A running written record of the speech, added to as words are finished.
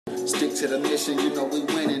Stick to the mission, you know we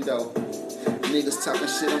winning though. Niggas talking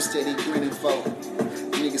shit, I'm steady grinning for.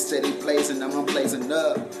 Niggas steady blazing, I'm blazing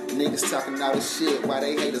up. Niggas talking all this shit, why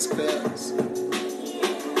they hate us fellas?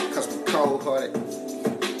 Cause we cold-hearted,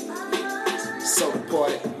 so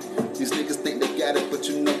departed. These niggas think they got it, but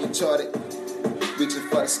you know we charted. Reaching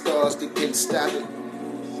for the stars, they can't stop it.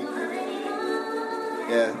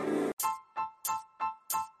 Yeah.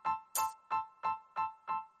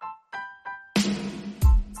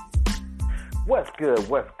 What's good?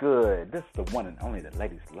 What's good? This is the one and only the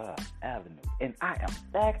Ladies Love Avenue, and I am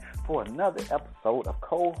back for another episode of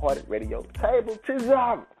Cold Hearted Radio Table to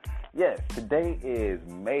Zara. Yes, today is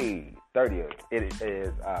May 30th. It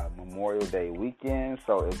is Memorial Day weekend,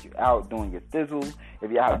 so if you're out doing your thizzle, if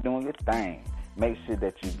you're out doing your thing, make sure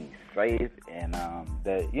that you be safe and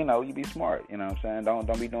that you be smart. You know what I'm saying?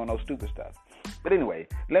 Don't be doing no stupid stuff. But anyway,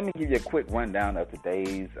 let me give you a quick rundown of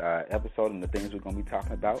today's episode and the things we're going to be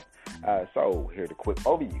talking about. So here's a quick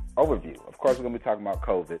overview. Of course, we're going to be talking about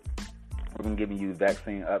COVID. We're going to give you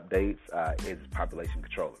vaccine updates. Is population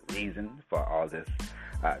control a reason for all this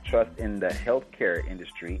trust in the healthcare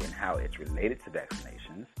industry and how it's related to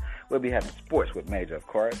vaccinations? We'll be having sports with Major, of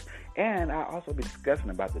course. And I'll also be discussing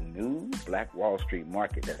about the new Black Wall Street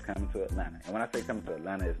market that's coming to Atlanta. And when I say coming to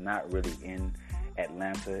Atlanta, it's not really in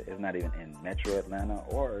Atlanta. It's not even in Metro Atlanta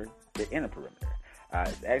or the inner perimeter.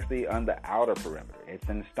 It's actually on the outer perimeter. It's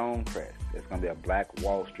in Stonecrest. It's going to be a Black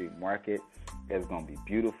Wall Street market. It's going to be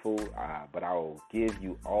beautiful, but I will give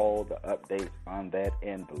you all the updates on that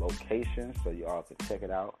and the location so you all can check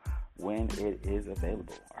it out when it is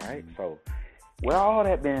available. All right? So with all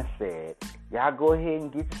that being said, y'all go ahead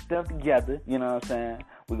and get your stuff together. You know what I'm saying?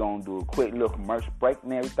 We're going to do a quick little commercial break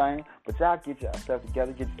and everything. But y'all get your stuff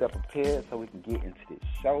together, get yourself prepared so we can get into this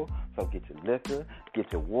show. So get your liquor,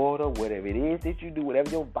 get your water, whatever it is that you do, whatever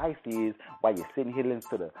your vice is, while you're sitting here listening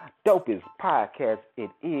to the dopest podcast it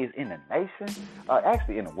is in the nation.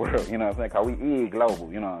 Actually in the world, you know what I'm saying? Because we is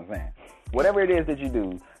global, you know what I'm saying? Whatever it is that you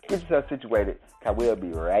do, get yourself situated because we'll be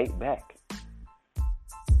right back.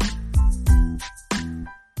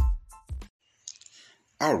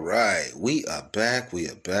 All right, we are back, baby.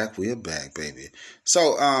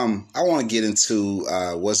 So, I want to get into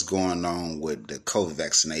what's going on with the COVID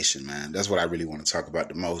vaccination, man. That's what I really want to talk about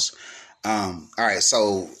the most. All right,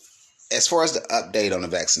 so as far as the update on the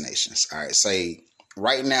vaccinations, all right, say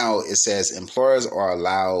right now it says employers are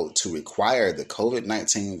allowed to require the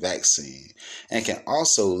COVID-19 vaccine and can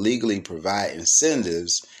also legally provide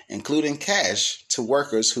incentives, including cash, to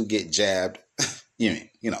workers who get jabbed,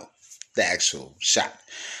 the actual shot,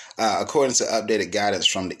 according to updated guidance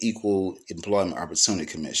from the Equal Employment Opportunity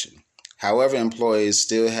Commission. However, employees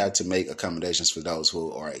still have to make accommodations for those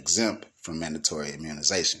who are exempt from mandatory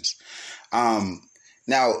immunizations.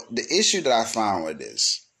 Now, the issue that I found with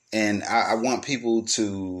this, and I want people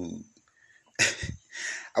to,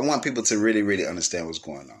 really, really understand what's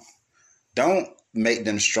going on. Don't make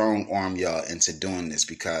them strong arm y'all into doing this,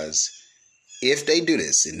 because if they do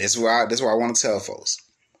this, and this is what I want to tell folks.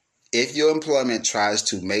 If your employment tries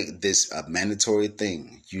to make this a mandatory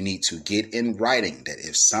thing, you need to get in writing that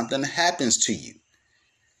if something happens to you,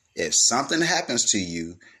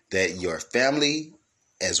 that your family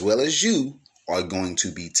as well as you are going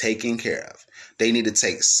to be taken care of. They need to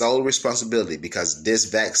take sole responsibility, because this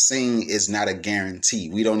vaccine is not a guarantee.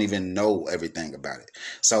 We don't even know everything about it.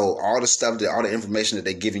 So all the information that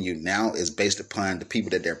they're giving you now is based upon the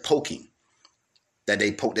people that they're poking, that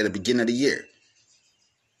they poked at the beginning of the year.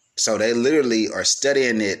 So they literally are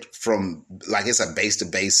studying it from like it's a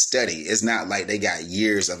base-to-base study. It's not like they got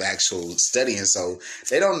years of actual studying. So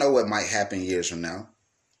they don't know what might happen years from now.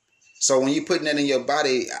 So when you're putting that in your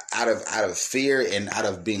body out of fear and out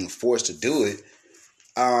of being forced to do it,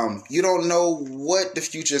 you don't know what the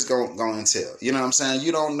future is going to entail. You know what I'm saying?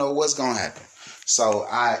 You don't know what's going to happen. So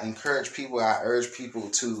I urge people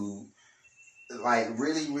to like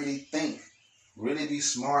really, really think, really be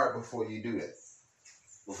smart before you do that.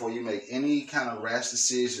 Before you make any kind of rash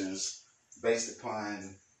decisions based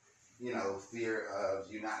upon, fear of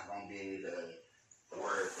you're not going to be able to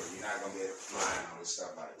work or you're not going to be able to fly and all this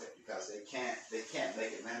stuff like that. Because they can't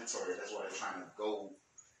make it mandatory. That's why they're trying to go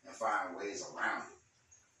and find ways around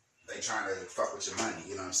it. They're trying to fuck with your money,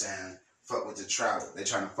 you know what I'm saying? Fuck with your travel. They're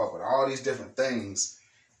trying to fuck with all these different things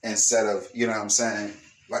instead of, you know what I'm saying?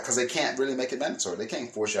 Like, because they can't really make it mandatory. They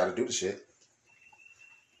can't force y'all to do the shit.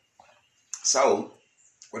 So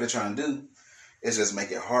what they're trying to do is just make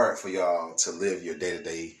it hard for y'all to live your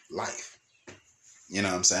day-to-day life. You know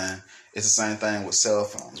what I'm saying? It's the same thing with cell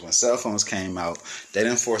phones. When cell phones came out, they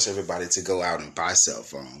didn't force everybody to go out and buy cell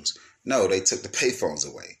phones. No, they took the pay phones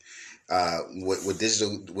away. with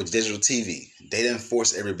digital TV. They didn't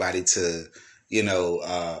force everybody to,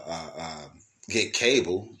 get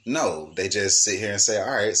cable. No, they just sit here and say, all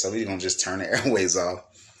right, so we're going to just turn the airways off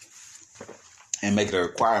and make it a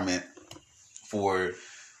requirement for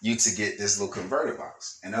you to get this little converter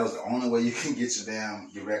box. And that was the only way you can get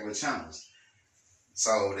your regular channels.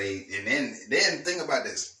 So they didn't think about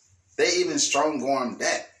this. They even strong-armed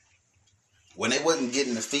that. When they wasn't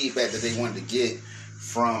getting the feedback that they wanted to get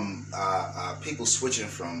from people switching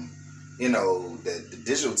from, the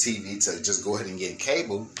digital TV to just go ahead and get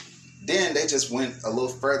cable, then they just went a little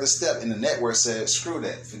further step, and the network said, screw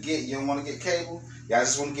that. Forget you don't want to get cable. Y'all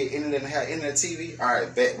just want to get internet and have internet TV? All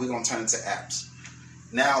right, bet we're going to turn it to apps.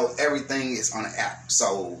 Now everything is on an app.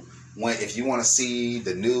 So if you want to see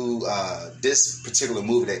the new, this particular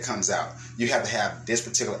movie that comes out, you have to have this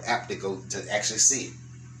particular app to actually see it.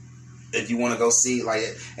 If you want to go see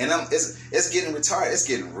it's getting retarded. It's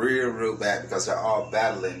getting real bad because they're all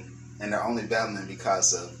battling, and they're only battling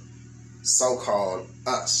because of so-called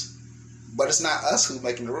us. But it's not us who's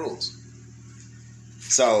making the rules.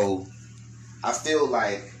 So I feel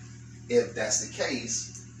like if that's the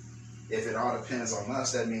case, if it all depends on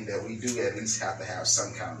us, that means that we do at least have to have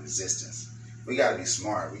some kind of resistance. We got to be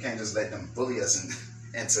smart. We can't just let them bully us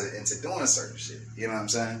into doing certain shit. You know what I'm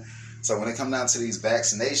saying? So when it comes down to these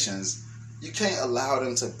vaccinations, you can't allow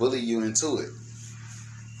them to bully you into it.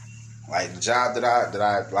 Like the job that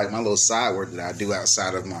I like, my little side work that I do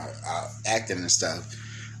outside of my acting and stuff.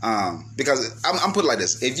 Because I'm put it like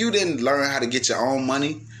this: if you didn't learn how to get your own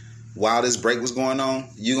money while this break was going on,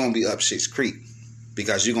 you're gonna be up shit's creek,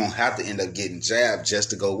 because you're gonna have to end up getting jabbed just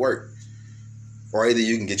to go work, or either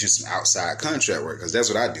you can get you some outside contract work, because that's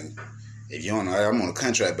what I do. If you don't know, I'm on a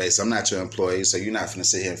contract base. I'm not your employee, so you're not finna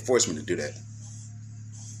sit here and force me to do that.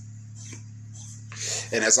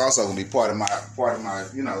 And that's also gonna be part of my,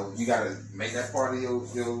 you gotta make that part of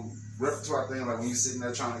your repertoire thing. Like when you're sitting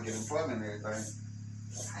there trying to get employment and everything,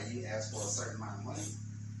 how you ask for a certain amount of money,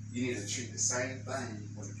 you need to treat the same thing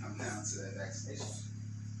when it comes down to that vaccination.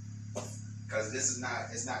 Because it's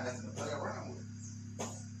not nothing to play around with.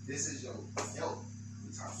 This is your health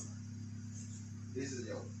we're talking about. This is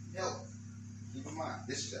your health. Keep in mind,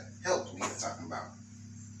 this is your health we are talking about.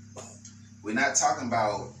 We're not talking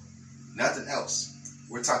about nothing else.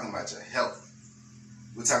 We're talking about your health.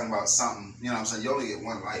 We're talking about something, you know what I'm saying? You only get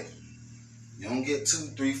one life. You don't get 2,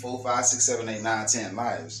 3, 4, 5, 6, 7, 8, 9, 10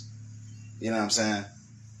 lives. You know what I'm saying?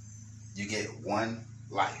 You get one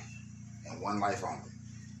life, and one life only.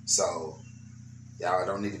 So y'all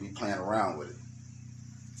don't need to be playing around with it.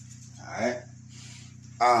 All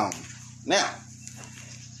right. Now,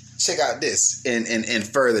 check out this in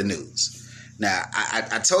further news. Now,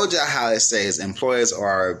 I told y'all how it says employers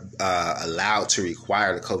are allowed to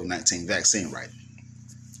require the COVID-19 vaccine, right?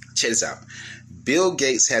 Check this out. Bill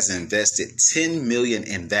Gates has invested $10 million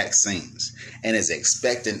in vaccines and is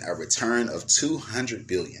expecting a return of $200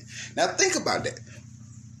 billion. Now, think about that.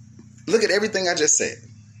 Look at everything I just said.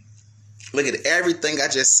 Look at everything I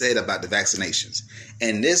just said about the vaccinations.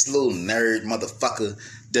 And this little nerd motherfucker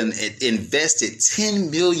done invested $10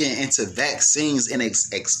 million into vaccines and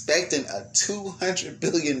expecting a $200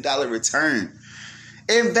 billion return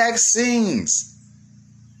in vaccines.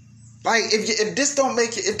 Like, if this don't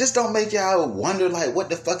make y'all wonder like what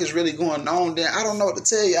the fuck is really going on, then I don't know what to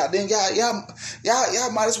tell y'all. Then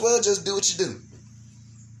y'all might as well just do what you do.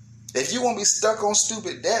 If you want to be stuck on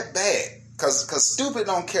stupid that bad, cause stupid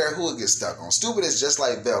don't care who it gets stuck on. Stupid is just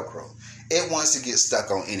like Velcro. It wants to get stuck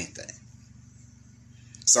on anything.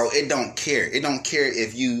 So it don't care. It don't care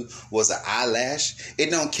if you was an eyelash.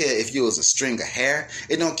 It don't care if you was a string of hair.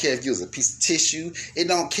 It don't care if you was a piece of tissue. It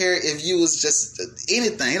don't care if you was just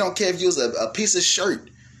anything. It don't care if you was a piece of shirt.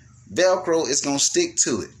 Velcro is going to stick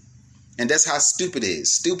to it. And that's how stupid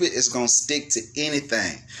is. Stupid is going to stick to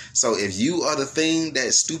anything. So if you are the thing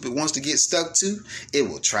that stupid wants to get stuck to, it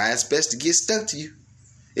will try its best to get stuck to you.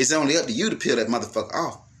 It's only up to you to peel that motherfucker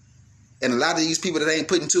off. And a lot of these people that ain't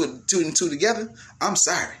putting two and two together, I'm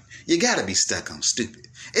sorry. You got to be stuck on stupid.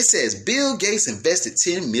 It says Bill Gates invested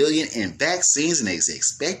 $10 million in vaccines and is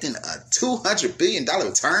expecting a $200 billion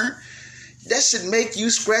return. That should make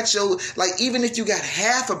you scratch your, like, even if you got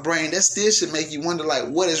half a brain, that still should make you wonder, like,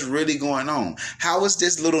 what is really going on? How is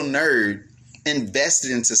this little nerd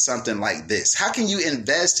invested into something like this? How can you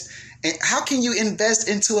invest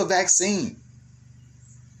into a vaccine?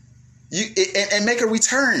 And make a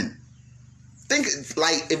return? Think,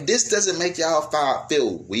 like, if this doesn't make y'all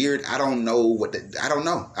feel weird, I don't know I don't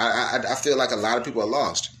know. I feel like a lot of people are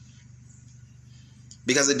lost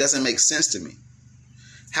because it doesn't make sense to me.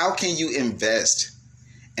 How can you invest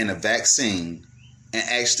in a vaccine and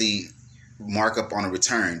actually markup on a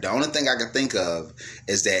return. The only thing I can think of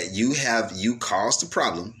is that you caused the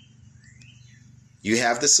problem. You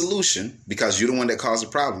have the solution because you're the one that caused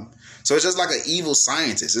the problem. So it's just like an evil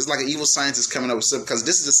scientist. It's like an evil scientist coming up with something, because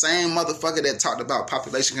this is the same motherfucker that talked about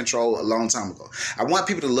population control a long time ago. I want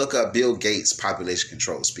people to look up Bill Gates' population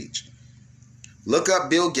control speech. Look up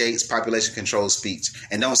Bill Gates' population control speech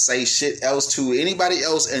and don't say shit else to anybody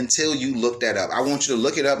else until you look that up. I want you to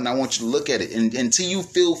look it up and I want you to look at it. And until you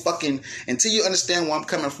until you understand where I'm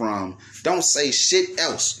coming from, don't say shit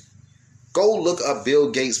else. Go look up Bill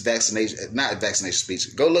Gates' not vaccination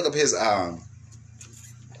speech. Go look up his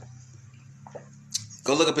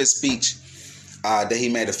speech that he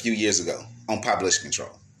made a few years ago on population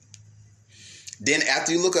control. Then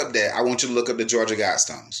after you look up that, I want you to look up the Georgia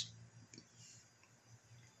Guidestones.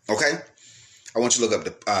 Okay? I want you to look up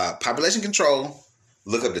the population control,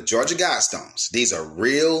 look up the Georgia Guidestones. These are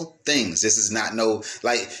real things. This is not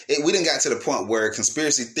we done got to the point where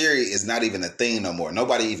conspiracy theory is not even a thing no more.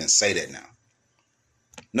 Nobody even say that now.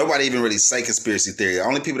 Nobody even really say conspiracy theory. The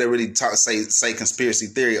only people that really say conspiracy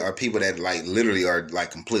theory are people that literally are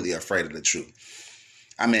completely afraid of the truth.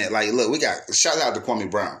 I mean, look, we got shout out to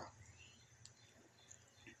Kwame Brown.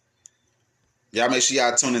 Y'all make sure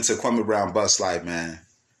y'all tune into Kwame Brown Bus Life, man.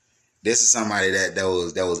 This is somebody that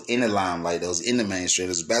was in the limelight, that was in the mainstream.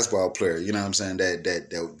 This was a basketball player, you know what I'm saying,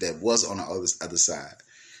 that was on the other side.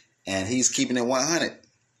 And he's keeping it 100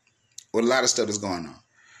 with a lot of stuff that's going on.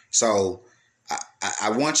 So I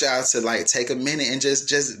want y'all to take a minute and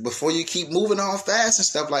just before you keep moving on fast and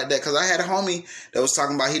stuff like that, because I had a homie that was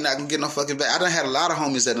talking about he not gonna get no fucking back. I done had a lot of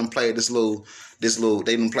homies that done played this little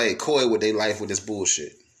they done played coy with their life with this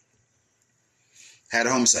bullshit. Had a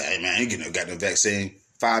homie say, "Hey man, you got the vaccine."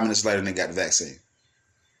 5 minutes later, they got the vaccine.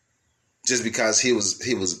 Just because he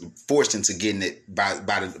was forced into getting it by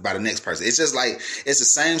the next person. It's just it's the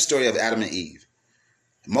same story of Adam and Eve.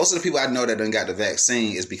 Most of the people I know that done got the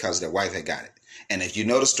vaccine is because their wife had got it. And if you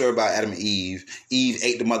know the story about Adam and Eve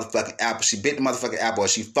ate the motherfucking apple. She bit the motherfucking apple, or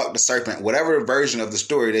she fucked the serpent. Whatever version of the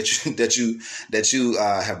story that you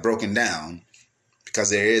have broken down,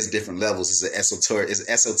 because there is different levels. It's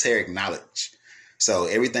esoteric knowledge. So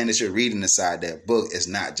everything that you're reading inside that book is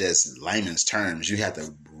not just layman's terms. You have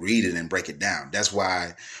to read it and break it down. That's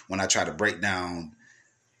why when I try to break down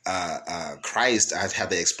Christ, I have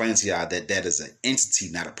to explain to y'all that is an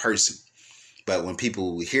entity, not a person. But when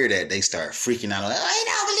people hear that, they start freaking out. I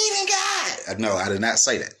don't believe in God. No, I did not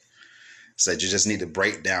say that. So you just need to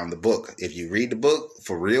break down the book. If you read the book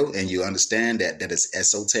for real and you understand that it's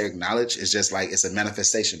esoteric knowledge, it's just it's a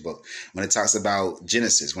manifestation book. When it talks about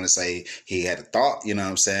Genesis, when it say he had a thought, you know what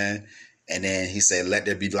I'm saying? And then he said, let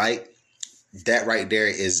there be light. That right there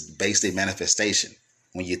is basically manifestation.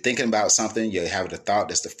 When you're thinking about something, you have the thought.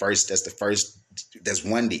 That's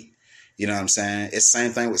 1D. You know what I'm saying? It's the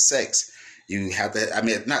same thing with sex. You have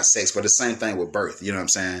to, not sex, but the same thing with birth. You know what I'm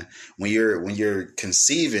saying? When you're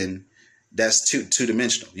conceiving, that's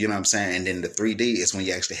two-dimensional, you know what I'm saying? And then the 3D is when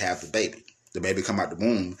you actually have the baby. The baby come out the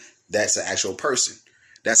womb. That's an actual person.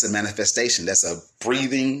 That's a manifestation. That's a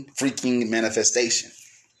breathing, freaking manifestation.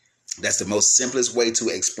 That's the most simplest way to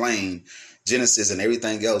explain Genesis and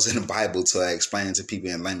everything else in the Bible to explain to people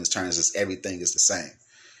in layman's terms is everything is the same.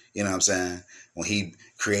 You know what I'm saying? When he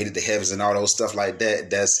created the heavens and all those stuff like that,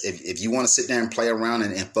 that's if you want to sit there and play around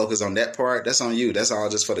and focus on that part, that's on you. That's all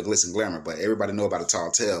just for the glitz and glamour. But everybody know about a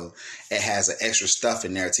tall tale. It has an extra stuff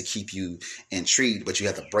in there to keep you intrigued, but you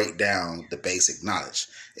have to break down the basic knowledge.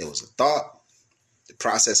 It was a thought, the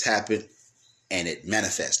process happened, and it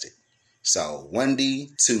manifested. So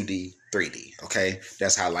 1D, 2D, 3D. Okay,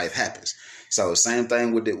 that's how life happens. So same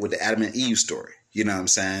thing with the Adam and Eve story. You know what I'm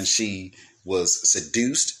saying? She was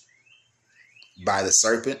seduced by the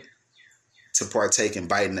serpent to partake in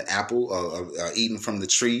biting the apple or eating from the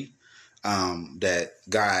tree that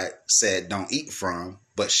God said don't eat from,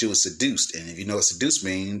 but she was seduced. And if you know what seduced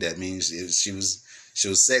means, that means she was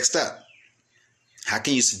sexed up. How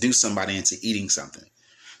can you seduce somebody into eating something?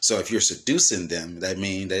 So if you're seducing them, that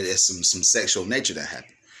means that it's some sexual nature that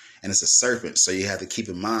happened. And it's a serpent, so you have to keep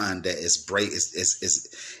in mind that it's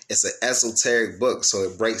an esoteric book, so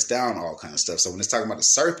it breaks down all kinds of stuff. So when it's talking about the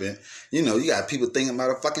serpent, you got people thinking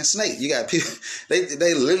about a fucking snake. You got people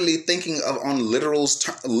they literally thinking on literal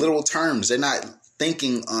terms. They're not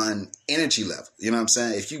thinking on energy level. You know what I'm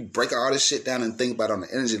saying? If you break all this shit down and think about it on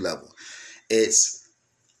the energy level, it's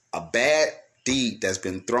a bad deed that's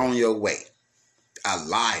been thrown your way, a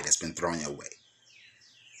lie that's been thrown your way.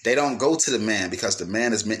 They don't go to the man because the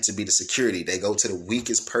man is meant to be the security. They go to the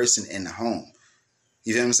weakest person in the home.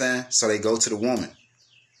 You know what I'm saying? So they go to the woman.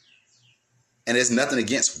 And there's nothing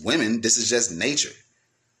against women. This is just nature.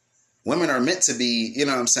 Women are meant to be, you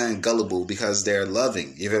know what I'm saying, gullible because they're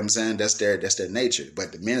loving. You know what I'm saying? That's their nature.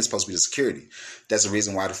 But the men is supposed to be the security. That's the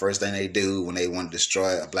reason why the first thing they do when they want to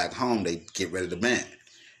destroy a black home, they get rid of the man.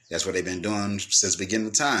 That's what they've been doing since the beginning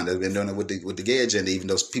of time. They've been doing it with the gay agenda, even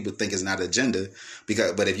though people think it's not an agenda.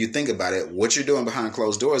 But if you think about it, what you're doing behind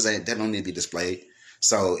closed doors, that don't need to be displayed.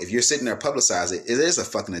 So if you're sitting there publicizing it is a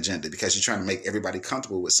fucking agenda because you're trying to make everybody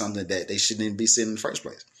comfortable with something that they shouldn't even be sitting in the first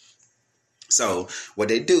place. So what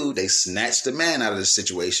they do, they snatch the man out of the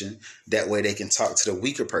situation. That way they can talk to the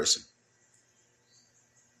weaker person.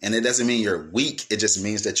 And it doesn't mean you're weak. It just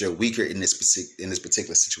means that you're weaker in this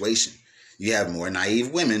particular situation. You have more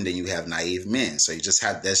naive women than you have naive men. So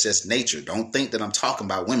that's just nature. Don't think that I'm talking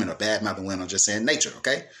about women or bad-mouthing women. I'm just saying nature,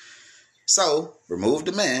 okay? So remove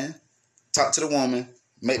the man, talk to the woman,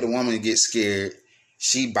 make the woman get scared.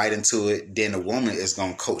 She bite into it. Then the woman is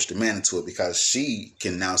going to coach the man into it because she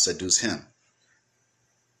can now seduce him.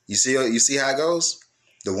 You see how it goes?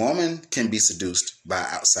 The woman can be seduced by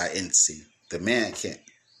outside entity. The man can't.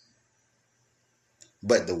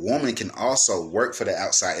 But the woman can also work for the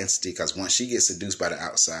outside entity because once she gets seduced by the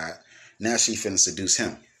outside, now she finna seduce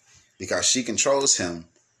him because she controls him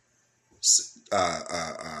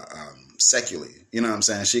secularly. You know what I'm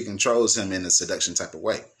saying? She controls him in a seduction type of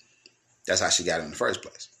way. That's how she got him in the first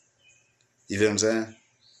place. You feel what I'm saying?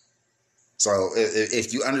 So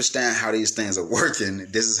if you understand how these things are working,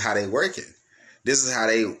 this is how they working. This is how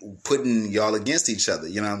they putting y'all against each other.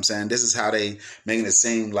 You know what I'm saying? This is how they making it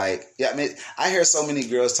seem like, I mean, I hear so many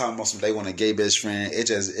girls talking about they want a gay best friend. It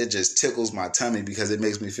just tickles my tummy because it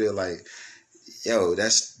makes me feel like, yo,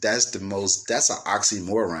 that's an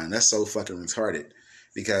oxymoron. That's so fucking retarded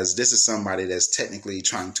because this is somebody that's technically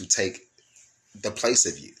trying to take the place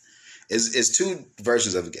of you. It's two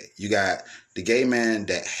versions of a gay. You got the gay man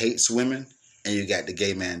that hates women and you got the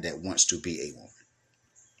gay man that wants to be a woman.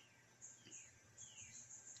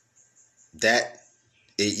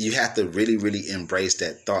 You have to really, really embrace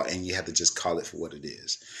that thought and you have to just call it for what it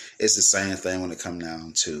is. It's the same thing when it comes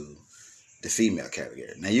down to the female category.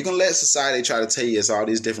 Now, you can let society try to tell you it's all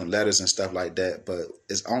these different letters and stuff like that, but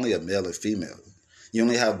it's only a male and female. You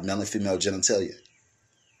only have male and female genitalia.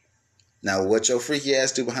 Now, what your freaky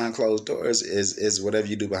ass do behind closed doors is whatever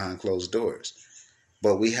you do behind closed doors.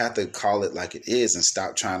 But we have to call it like it is and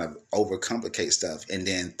stop trying to overcomplicate stuff and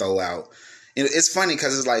then throw out. You know, it's funny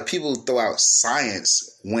because it's like people throw out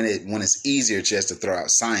science when it's easier just to throw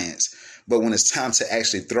out science. But when it's time to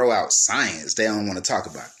actually throw out science, they don't want to talk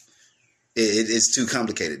about it. It's too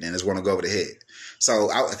complicated and it's want to go over the head.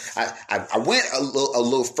 So I went a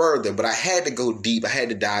little further, but I had to go deep. I had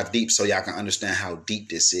to dive deep so y'all can understand how deep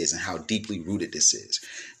this is and how deeply rooted this is.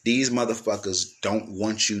 These motherfuckers don't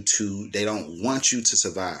want you to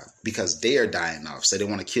survive because they are dying off. So they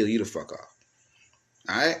want to kill you the fuck off.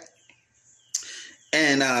 All right.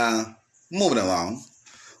 And moving along,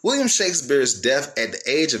 William Shakespeare's death at the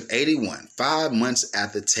age of 81, 5 months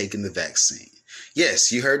after taking the vaccine.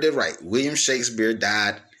 Yes, you heard that right. William Shakespeare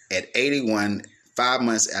died at 81, 5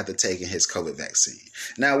 months after taking his COVID vaccine.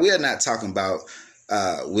 Now, we are not talking about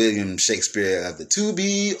William Shakespeare of the to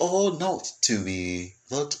be or not to be.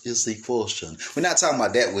 What is the question? We're not talking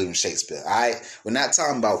about that William Shakespeare, all right? We're not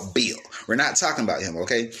talking about Bill. We're not talking about him,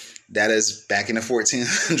 okay? That is back in the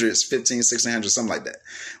 1400s, 1600s, something like that.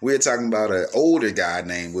 We're talking about an older guy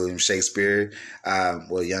named William Shakespeare,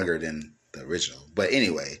 younger than the original. But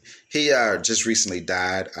anyway, he just recently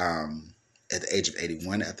died at the age of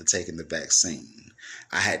 81 after taking the vaccine.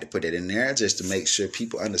 I had to put it in there just to make sure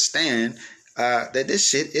people understand that this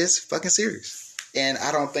shit is fucking serious. And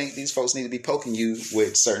I don't think these folks need to be poking you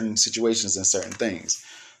with certain situations and certain things.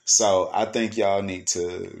 So I think y'all need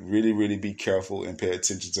to really, really be careful and pay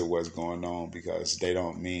attention to what's going on because they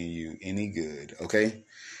don't mean you any good, okay?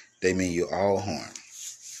 They mean you all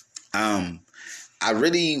harm. I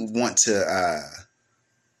really want to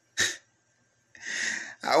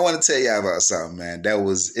I want to tell y'all about something, man.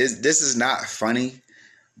 This is not funny,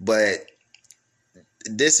 but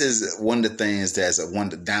this is one of the things that's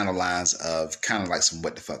down the lines of kind of like some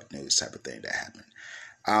what the fuck news type of thing that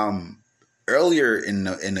happened. Earlier in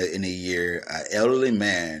the year, an elderly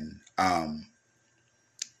man,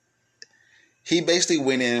 he basically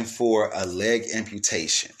went in for a leg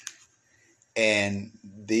amputation, and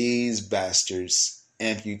these bastards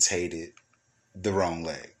amputated the wrong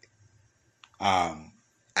leg.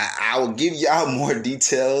 I will give y'all more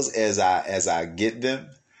details as I get them.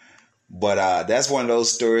 But that's one of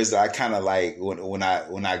those stories that I kind of like when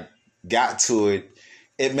I got to it,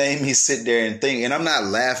 it made me sit there and think. And I'm not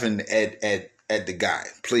laughing at the guy,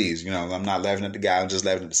 please. You know, I'm not laughing at the guy. I'm just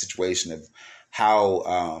laughing at the situation of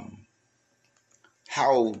how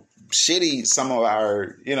shitty some of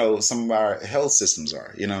our health systems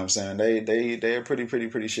are. You know what I'm saying? They are pretty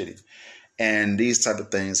shitty. And these type of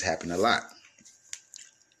things happen a lot.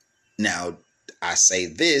 Now, I say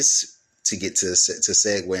this to get to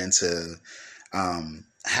segue into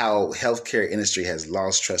how healthcare industry has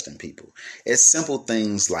lost trust in people. It's simple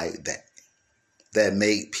things like that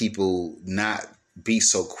make people not be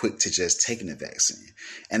so quick to just taking the vaccine.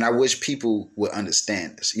 And I wish people would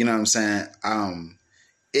understand this. You know what I'm saying?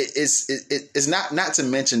 It's not to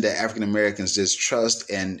mention that African Americans distrust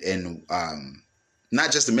and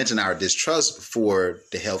not just to mention our distrust for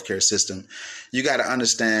the healthcare system. You got to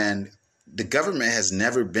understand the government has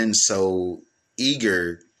never been so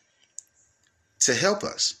eager to help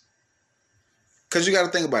us. Because you got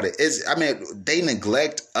to think about it. They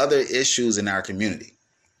neglect other issues in our community.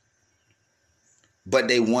 But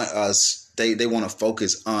they want us, they want to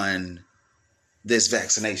focus on this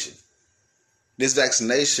vaccination. This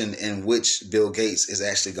vaccination in which Bill Gates is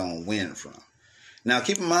actually going to win from. Now,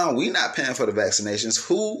 keep in mind, we're not paying for the vaccinations.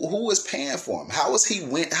 Who is paying for them? How is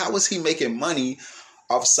he making money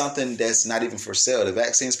off something that's not even for sale? The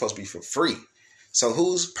vaccine is supposed to be for free. So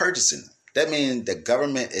who's purchasing them? That means the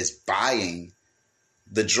government is buying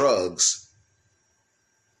the drugs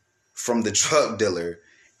from the drug dealer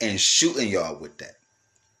and shooting y'all with that.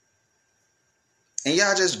 And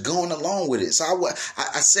y'all just going along with it. So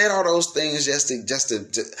I said all those things just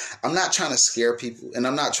to I'm not trying to scare people, and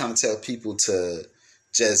I'm not trying to tell people to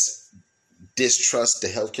just distrust the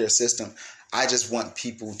healthcare system. I just want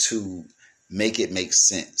people to make it make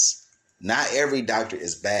sense. Not every doctor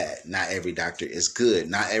is bad. Not every doctor is good.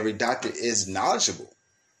 Not every doctor is knowledgeable.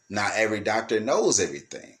 Not every doctor knows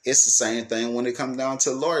everything. It's the same thing when it comes down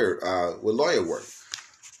to lawyer work.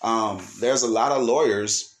 There's a lot of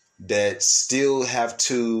lawyers that still have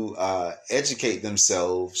to educate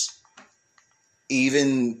themselves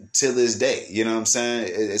even to this day. You know what I'm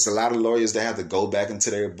saying? It's a lot of lawyers that have to go back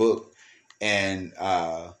into their book and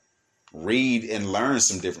read and learn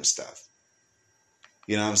some different stuff.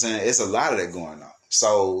 You know what I'm saying? It's a lot of that going on.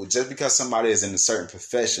 So just because somebody is in a certain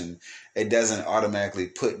profession, it doesn't automatically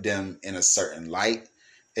put them in a certain light.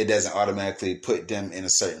 It doesn't automatically put them in a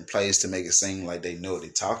certain place to make it seem like they know what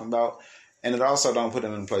they're talking about. And it also don't put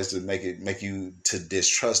them in a place to make you to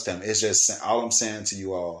distrust them. It's just, all I'm saying to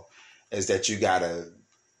you all is that you gotta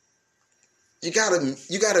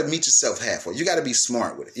meet yourself halfway. You gotta be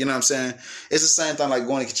smart with it. You know what I'm saying? It's the same thing like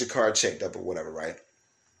going to get your car checked up or whatever, right?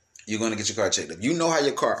 You're going to get your car checked up. You know how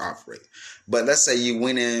your car operates. But let's say you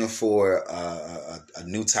went in for a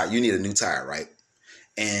new tire. You need a new tire, right?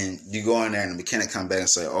 And you go in there and the mechanic come back and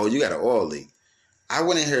say, oh, you got an oil leak. I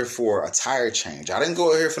went in here for a tire change. I didn't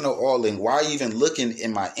go in here for no oil leak. Why are you even looking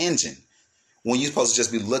in my engine when you're supposed to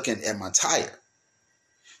just be looking at my tire?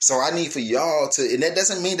 So I need for y'all to, and that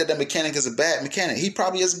doesn't mean that the mechanic is a bad mechanic. He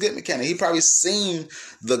probably is a good mechanic. He probably seen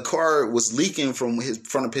the car was leaking from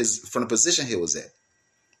the position he was at.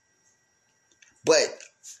 But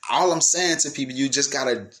all I'm saying to people, you just got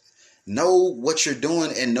to know what you're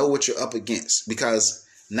doing and know what you're up against, because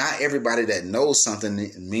not everybody that knows something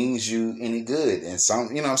means you any good. And some,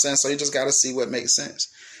 you know what I'm saying? So you just got to see what makes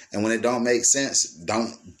sense. And when it don't make sense,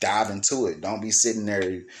 don't dive into it. Don't be sitting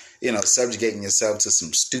there, subjugating yourself to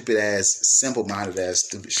some stupid ass, simple-minded ass,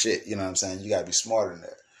 stupid shit. You know what I'm saying? You got to be smarter than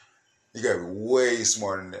that. You got to be way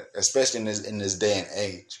smarter than that, especially in this day and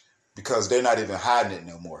age, because they're not even hiding it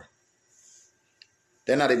no more.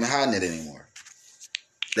 They're not even hiding it anymore.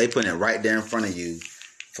 They put it right there in front of you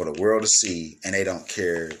for the world to see, and they don't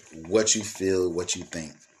care what you feel, what you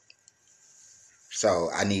think. So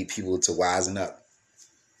I need people to wisen up,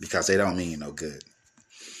 because they don't mean no good.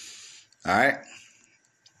 All right?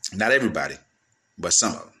 Not everybody, but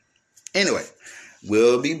some of them. Anyway,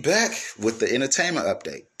 we'll be back with the entertainment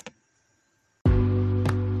update.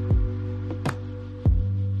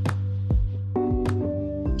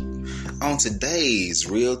 On today's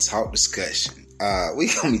Real Talk discussion, we're going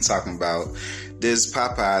to be talking about this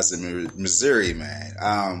Popeyes in Missouri,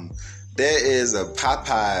 man. There is a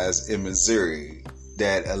Popeyes in Missouri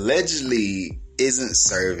that allegedly isn't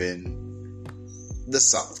serving the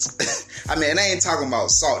salt. I mean, I ain't talking about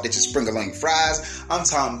salt that you sprinkle on your fries. I'm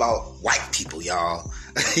talking about white people, y'all.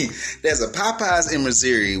 There's a Popeyes in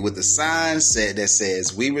Missouri with a sign that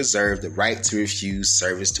says, "We reserve the right to refuse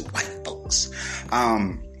service to white folks."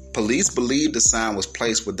 Police believe the sign was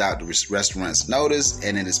placed without the restaurant's notice,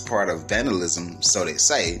 and it is part of vandalism, so they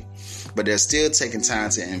say. but they're still taking time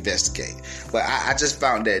to investigate. But I just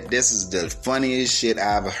found that this is the funniest shit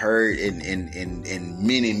I've heard in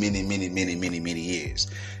many years.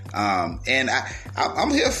 And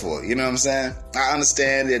I'm here for it, you know what I'm saying? I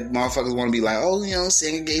understand that motherfuckers want to be like, oh, you know,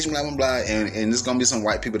 segregation, blah, blah, blah. And there's going to be some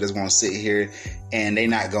white people that's going to sit here and they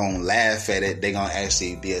not going to laugh at it. They're going to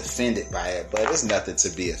actually be offended by it. But there's nothing to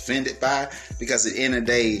be offended by, because at the end of the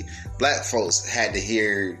day, black folks had to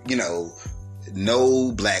hear, you know,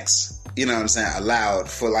 no blacks, you know what I'm saying, allowed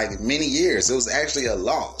for like many years. It was actually a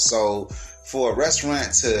law. So for a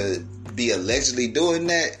restaurant to be allegedly doing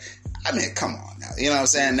that, I mean, come on now. You know what I'm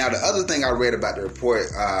saying? Now, the other thing I read about the report,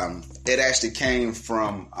 it actually came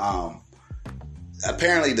from,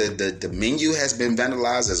 apparently the menu has been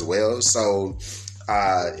vandalized as well. So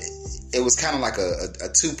it was kind of like a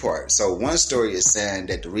two-part. So one story is saying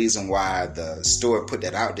that the reason why the store put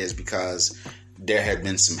that out there is because there had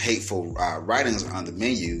been some hateful writings on the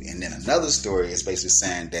menu. And then another story is basically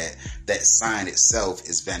saying that that sign itself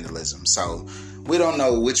is vandalism. So we don't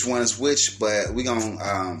know which one is which, but we're going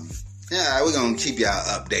to keep y'all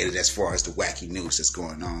updated as far as the wacky news that's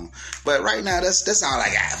going on. But right now, that's all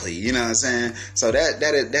I got for you. You know what I'm saying? So that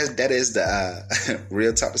is the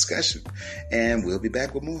Real Talk discussion. And we'll be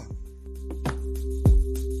back with more.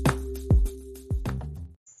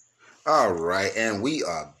 All right, and we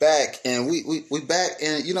are back, and we back,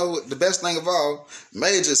 and you know the best thing of all,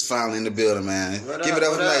 Major's finally in the building, man. Give it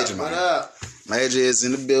up for Major, man. What up? Major is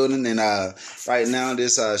in the building, and right now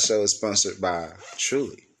this show is sponsored by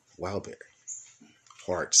Truly Wildberry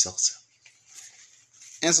Hard Seltzer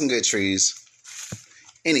and some good trees.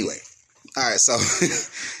 Anyway, all right, so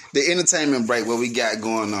the entertainment break, what we got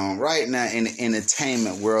going on right now in the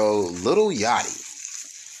entertainment world, Lil Yachty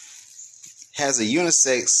has a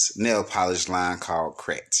unisex nail polish line called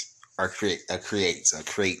Crete. Crete.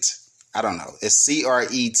 I don't know. It's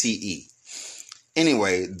Crete.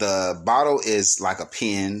 Anyway, the bottle is like a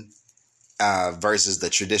pen versus the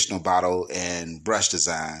traditional bottle and brush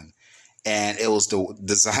design. And it was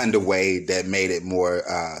designed a way that made it more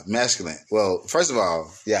masculine. Well, first of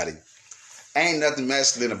all, Yachty, ain't nothing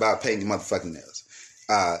masculine about painting your motherfucking nails.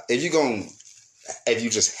 If you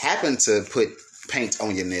just happen to put paint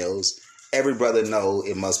on your nails, every brother know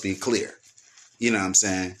it must be clear. You know what I'm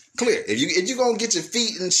saying? Clear. If you gonna get your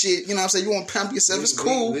feet and shit, you know what I'm saying, you want to pump yourself, it's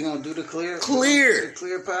cool. We're gonna do the clear. Clear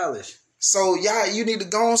polish. So, y'all, you need to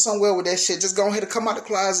go on somewhere with that shit. Just go ahead and come out the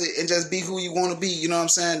closet and just be who you want to be. You know what I'm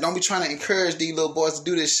saying? Don't be trying to encourage these little boys to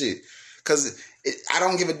do this shit. Because I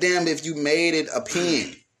don't give a damn if you made it a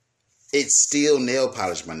pen. It's still nail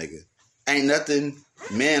polish, my nigga. Ain't nothing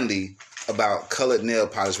manly about colored nail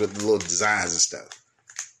polish with little designs and stuff.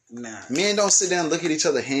 Nah. Men don't sit down and look at each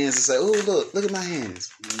other's hands and say, oh, look at my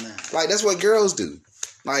hands. Nah. Like, that's what girls do.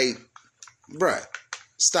 Like, bruh,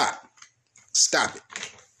 stop it.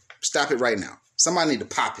 Stop it right now. Somebody need to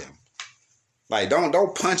pop him. Like,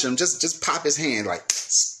 don't punch him. Just pop his hand. Like,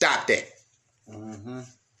 stop that. Mm-hmm.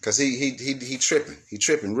 Cause he tripping. He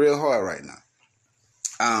tripping real hard right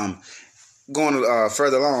now. Going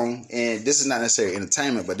further along, and this is not necessarily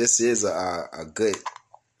entertainment, but this is a good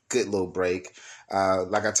little break.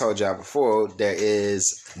 Like I told y'all before, there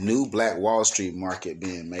is new Black Wall Street market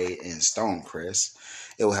being made in Stonecrest.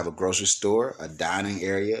 It will have a grocery store, a dining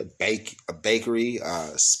area, a bakery,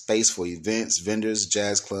 space for events, vendors,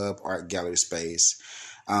 jazz club, art gallery space.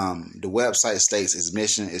 The website states its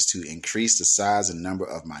mission is to increase the size and number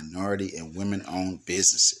of minority and women-owned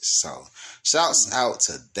businesses. So, shouts out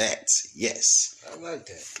to that. Yes. I like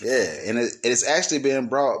that. Yeah, and it's actually being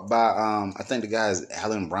brought by, I think the guy is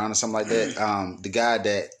Alan Brown or something like that. The guy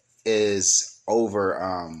that is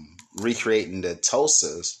over recreating the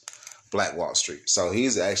Tulsa's Black Wall Street. So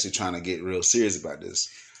he's actually trying to get real serious about this.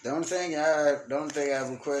 The only thing I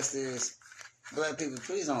request is, black people,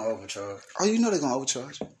 please don't overcharge. Oh, you know they're gonna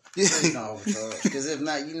overcharge. Please don't overcharge, because if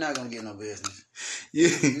not, you're not gonna get no business. Yeah,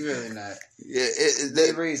 you really not. Yeah,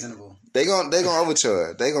 be reasonable. They gonna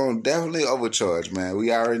overcharge. They gonna definitely overcharge, man.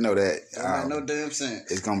 We already know that. Don't make no damn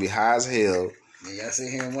sense. It's gonna be high as hell. And y'all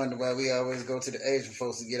sit here and wonder why we always go to the Asian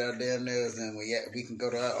folks to get our damn nails done. We can go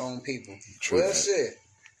to our own people. True. Well, shit.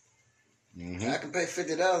 Mm-hmm. I can pay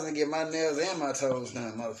 $50 and get my nails and my toes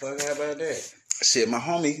done, motherfucker. How about that? Shit, my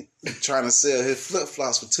homie trying to sell his flip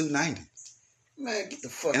flops for $290. Man, get the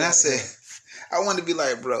fuck and out I said, of here. I wanted to be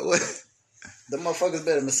like, bro, what? The motherfuckers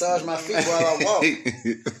better massage my feet while I walk.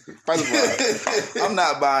 First of all, I'm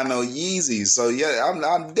not buying no Yeezys, so yeah,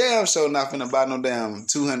 I'm damn sure not finna buy no damn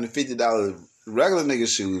 $250 regular nigga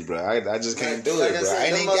shoes, bro. I just can't do it, bro. I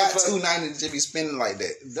ain't got $290 to be spending like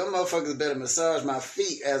that. Them motherfuckers better massage my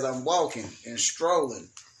feet as I'm walking and strolling.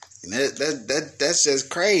 And that's just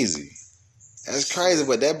crazy. That's crazy,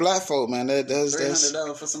 but that black folk, man, that's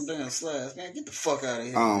 $300 for some damn slides. Man, get the fuck out of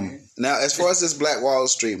here, man. Now, as far as this Black Wall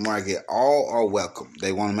Street market, all are welcome.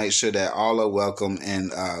 They want to make sure that all are welcome,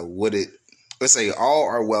 and let's say all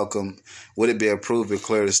are welcome. Would it be approved if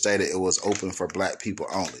clearly stated it was open for black people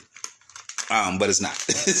only? But it's not.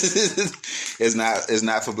 It's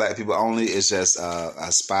not for black people only. It's just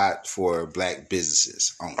a spot for black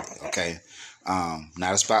businesses only. Okay,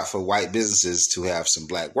 not a spot for white businesses to have some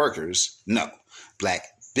black workers. No, black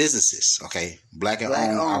businesses. Okay, black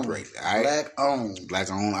owned, operated. All right, black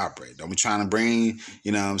owned, operated. Don't be trying to bring,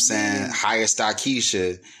 you know what I'm saying, hire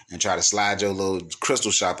Starkeisha and try to slide your little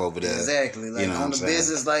crystal shop over there. Exactly. Like, you know, on the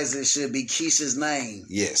business license, it should be Keisha's name.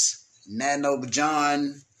 Yes. Not no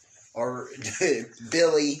John or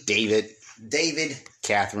Billy. David.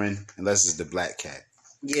 Catherine. Unless it's the black cat.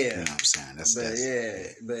 Yeah. You know what I'm saying?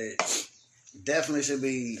 But definitely should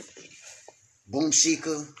be Boom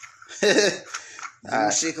Shika.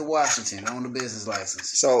 Shika Washington on the business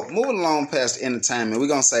license. So moving along past entertainment, we're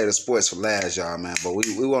gonna save the sports for last, y'all, man. But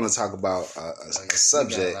we want to talk about a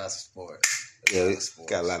subject. We got lots of sports. Yeah, we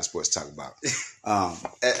got a lot of sports to talk about.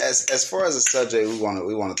 As far as a subject, we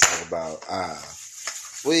want to talk about.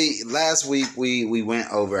 Last week we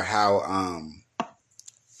went over how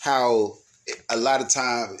a lot of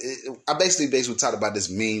time I basically talked about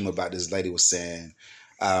this meme about this lady was saying.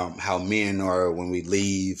 How men are when we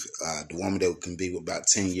leave, the woman that can be with about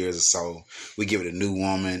 10 years or so, we give it a new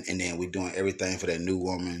woman, and then we're doing everything for that new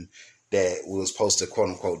woman that we were supposed to quote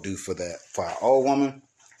unquote do for our old woman.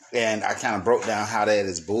 And I kind of broke down how that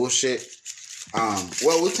is bullshit.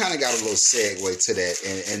 Well, we kind of got a little segue to that,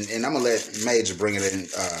 and I'm gonna let Major bring it in,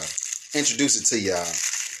 introduce it to y'all,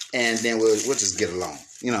 and then we'll just get along.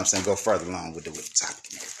 You know what I'm saying? Go further along with the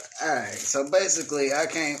topic and everything. All right. So basically, I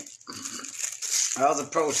was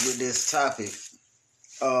approached with this topic.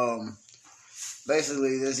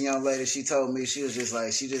 Basically, this young lady, she told me, she just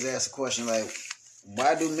asked a question like,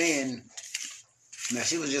 why do men, now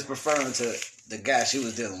she was just referring to the guy she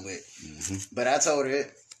was dealing with. Mm-hmm. But I told her,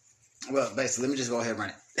 well, basically, let me just go ahead and run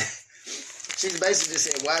it. She basically just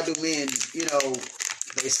said, why do men,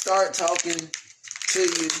 they start talking to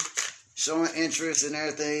you, showing interest and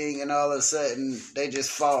everything, and all of a sudden, they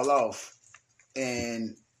just fall off.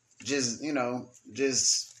 And just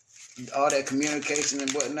all that communication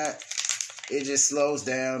and whatnot, it just slows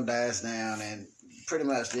down, dies down, and pretty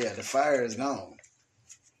much, the fire is gone.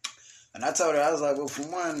 And I told her, I was like, well, for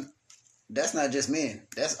one, that's not just men.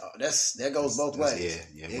 That goes both ways.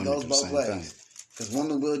 Yeah, it goes both ways. Because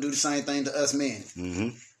women will do the same thing to us men. Mm-hmm.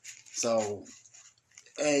 So,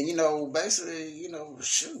 and, basically,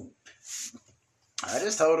 shoot. I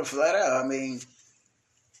just told her flat out, I mean,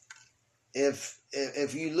 if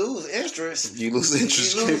you lose interest, We're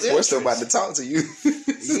still about to talk to you.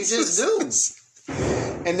 You just do.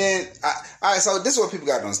 And then, all right. So this is what people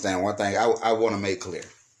got to understand. One thing I want to make clear: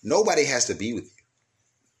 nobody has to be with you.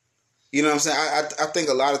 You know what I'm saying? I think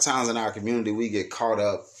a lot of times in our community we get caught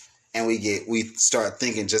up and we start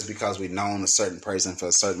thinking just because we've known a certain person for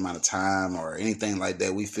a certain amount of time or anything like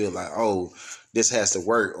that, we feel like, oh, this has to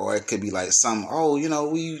work. Or it could be like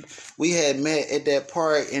we had met at that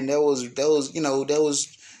park and there was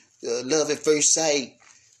love at first sight.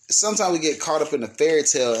 Sometimes we get caught up in the fairy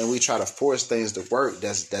tale and we try to force things to work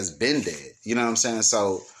that's been dead. You know what I'm saying?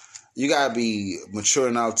 So you gotta be mature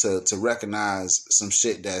enough to recognize some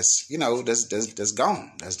shit that's that's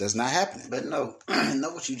gone. That's not happening. But no,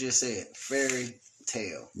 know what you just said. Fairy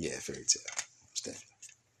tale. Yeah, fairy tale.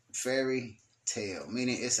 Fairy tale,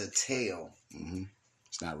 meaning it's a tale. Mm-hmm.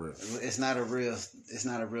 It's not real. It's not a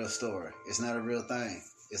real story. It's not a real thing.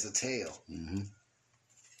 It's a tale. Mm-hmm.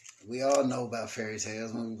 We all know about fairy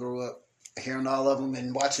tales when we grew up, hearing all of them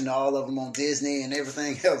and watching all of them on Disney and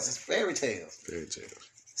everything else. It's fairy tales. Fairy tales.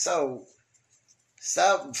 So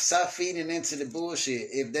stop feeding into the bullshit.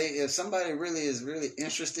 If somebody really is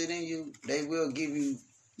interested in you, they will give you.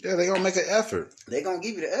 Yeah, they're gonna make an effort. They're gonna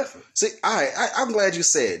give you the effort. See, all right, I'm glad you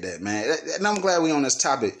said that, man. And I'm glad we on this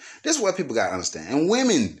topic. This is what people gotta understand. And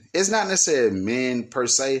women, it's not necessarily men per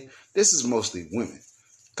se. This is mostly women.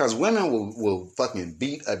 Because women will fucking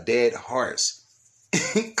beat a dead horse.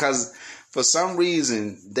 Because for some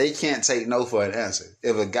reason, they can't take no for an answer.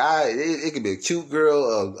 If a guy, it could be a cute girl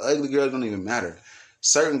or an ugly girl, it don't even matter.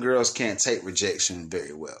 Certain girls can't take rejection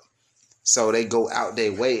very well. So they go out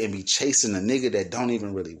their way and be chasing a nigga that don't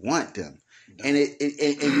even really want them. And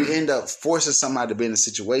and you end up forcing somebody to be in a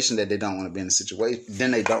situation that they don't want to be in a situation,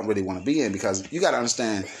 then they don't really want to be in. Because you got to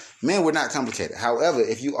understand, men, we're not complicated. However,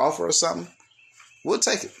 if you offer us something, we'll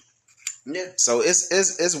take it. Yeah. So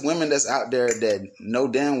it's women that's out there that know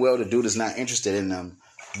damn well the dude is not interested in them,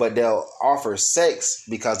 but they'll offer sex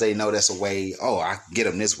because they know that's a way. Oh, I can get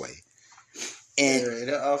them this way. And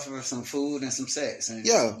they'll offer some food and some sex. And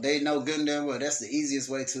yeah, they know good and damn well that's the easiest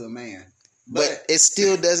way to a man. But it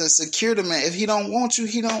still doesn't secure the man. If he don't want you,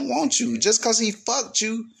 he don't want you. Just because he fucked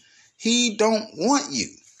you, he don't want you.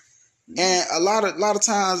 And a lot of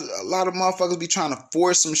times, a lot of motherfuckers be trying to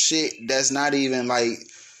force some shit that's not even like.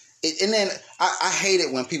 And then I hate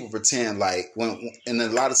it when people pretend like and a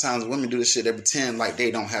lot of times women do this shit. They pretend like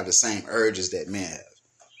they don't have the same urges that men have.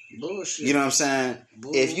 Bullshit. You know what I'm saying?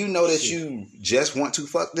 Bullshit. If you know that you just want to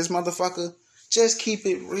fuck this motherfucker, just keep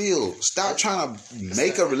it real. Stop trying to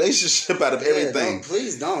make a relationship out of everything.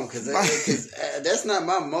 Please don't, because that's not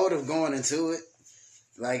my motive going into it.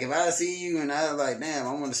 Like, if I see you and I like, damn,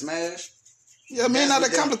 I want to smash. Yeah, man, not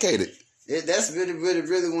that complicated. That's really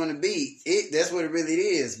want to be. That's what it really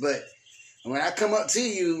is. But when I come up to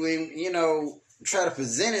you and, try to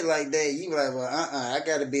present it like that, you be like, well, I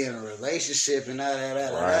got to be in a relationship and all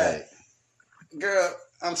that. Right. Girl,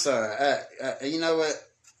 I'm sorry. You know what?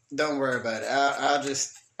 Don't worry about it.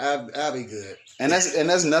 I'll be good. And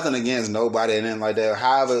that's nothing against nobody and anything like that.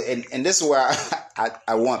 However, and this is where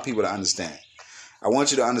I want people to understand. I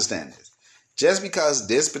want you to understand this. Just because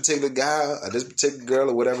this particular guy or this particular girl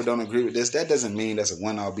or whatever don't agree with this, that doesn't mean that's a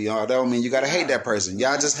one all be all. That don't mean you gotta hate that person.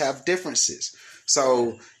 Y'all just have differences.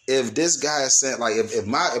 So if this guy is saying like if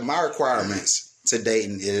my requirements to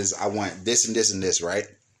dating is I want this and this and this, right?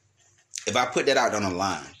 If I put that out on the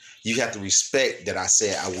line, you have to respect that I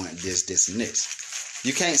said I want this, this, and this.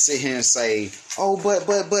 You can't sit here and say, oh, but.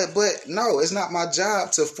 No, it's not my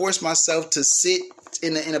job to force myself to sit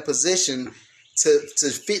in a position to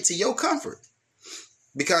fit to your comfort.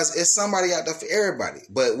 Because it's somebody out there for everybody.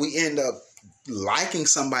 But we end up liking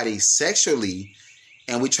somebody sexually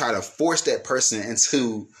and we try to force that person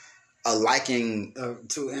into a liking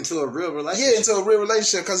into a real relationship. Yeah, into a real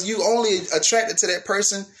relationship because you only attracted to that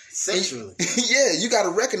person sexually. Yeah, you got to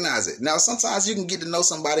recognize it. Now, sometimes you can get to know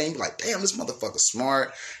somebody and be like, damn, this motherfucker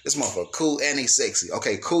smart, this motherfucker cool, and he's sexy.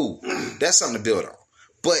 Okay, cool. That's something to build on.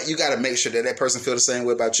 But you got to make sure that person feel the same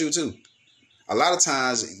way about you too. A lot of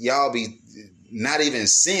times, y'all be not even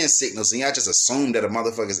seeing signals and y'all just assume that a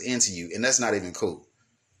motherfucker's into you, and that's not even cool.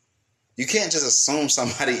 You can't just assume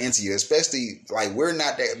somebody into you, especially like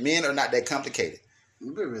men are not that complicated.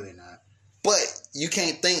 We're really not. But you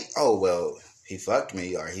can't think, oh well, he fucked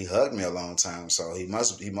me or he hugged me a long time, so he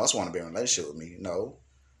must want to be in a relationship with me.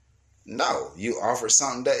 No, you offer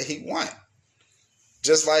something that he want.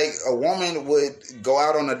 Just like a woman would go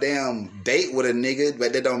out on a damn date with a nigga,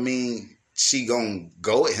 but that don't mean she gonna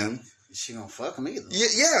go with him. She gonna fuck him either.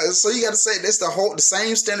 Yeah. So you got to say that's the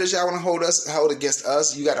same standards y'all want to hold against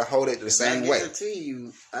us. You got to hold it the same way.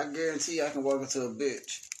 I guarantee you, I can walk into a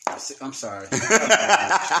bitch. I'm sorry.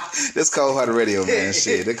 This cold-hearted radio, man.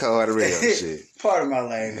 Shit, this cold-hearted radio shit. Part of my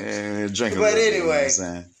language. And drinking. But anyway,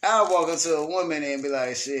 I'll walk into a woman and be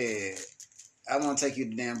like, shit, I want to take you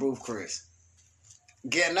to damn roof, Chris.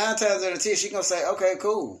 Get 9 times out of 10, she gonna say, okay,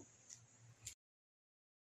 cool.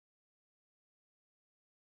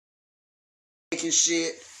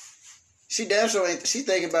 Shit. She damn sure ain't. She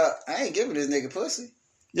thinking about, I ain't giving this nigga pussy.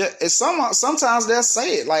 Yeah, it's sometimes they'll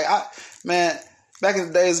say it. Like back in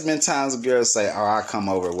the day, there's been times girls say, "Oh, I'll come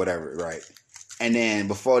over," whatever, right? And then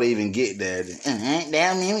before they even get there,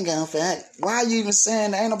 damn me, we gonna fuck. Why are you even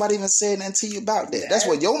saying that? Ain't nobody even saying nothing to you about that. That's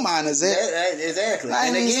what your mind is at. Exactly. I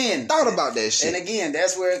ain't even thought about that shit. And again,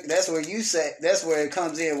 that's where you say that's where it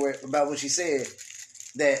comes in about what she said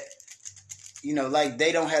that. Like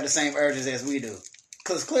they don't have the same urges as we do.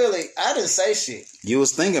 Because clearly, I didn't say shit. You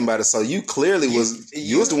was thinking about it, so you clearly you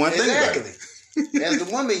was the one thinking about it. As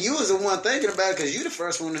the woman, you was the one thinking about it because you the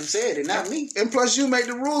first one who said it, not me. And plus, you make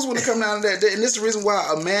the rules when it comes down to that. And this is the reason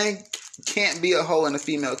why a man can't be a hoe and a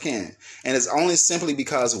female can. And it's only simply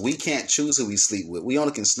because we can't choose who we sleep with. We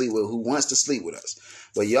only can sleep with who wants to sleep with us.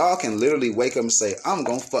 But y'all can literally wake up and say, I'm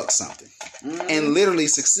going to fuck something. Mm-hmm. And literally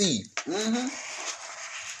succeed. Mm-hmm.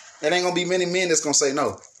 There ain't gonna be many men that's gonna say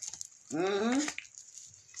no. Mm-hmm.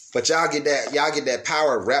 But y'all get that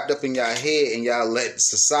power wrapped up in y'all head, and y'all let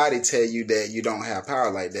society tell you that you don't have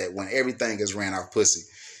power like that when everything is ran off pussy.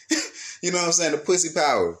 You know what I'm saying? The pussy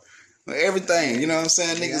power, everything. You know what I'm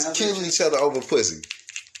saying? Niggas killing each other over pussy.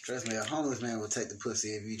 Trust me, a homeless man will take the pussy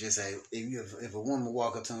if you just say if a woman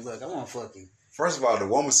walk up to him, look, I want to fuck you. First of all, the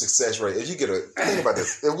woman's success rate. If you get think about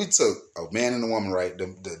this, if we took a man and a woman, right,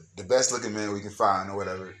 the best looking man we can find or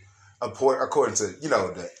whatever. According to,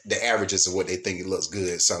 the averages of what they think it looks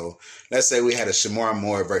good. So, let's say we had a Shamar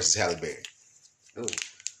Moore versus Halle Berry.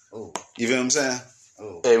 Ooh. You feel what I'm saying?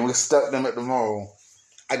 Ooh. And we stuck them at the mall.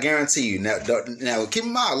 I guarantee you. Now, keep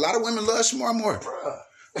in mind, a lot of women love Shamar Moore. Bruh.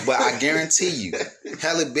 But I guarantee you,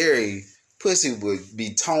 Halle Berry pussy would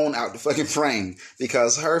be toned out the fucking frame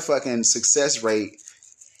because her fucking success rate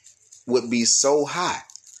would be so high.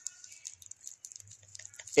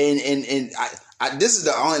 And this is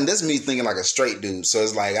the only, and this is me thinking like a straight dude. So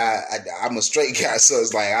it's like I'm a straight guy. So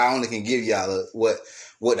it's like I only can give y'all what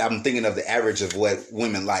I'm thinking of the average of what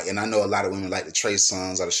women like. And I know a lot of women like the Trey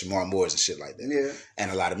Songz or the Shamar Moores and shit like that. Yeah.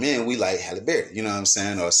 And a lot of men, we like Halle Berry, you know what I'm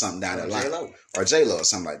saying? Or something down that line. J-Lo. Or J-Lo or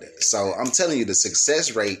something like that. So I'm telling you, the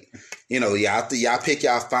success rate, you know, y'all pick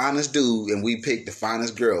y'all finest dude and we pick the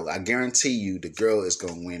finest girl. I guarantee you the girl is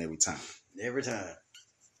going to win every time. Every time.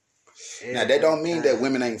 Now, that don't mean that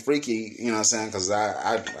women ain't freaky, you know what I'm saying? Because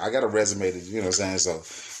I got a resume, to, you know what I'm saying? So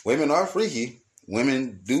women are freaky.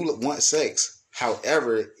 Women do want sex.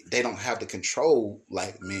 However, they don't have the control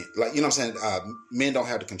like men. Like, you know what I'm saying? Men don't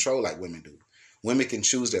have the control like women do. Women can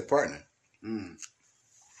choose their partner. Mm.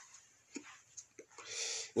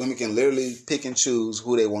 Women can literally pick and choose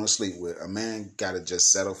who they want to sleep with. A man got to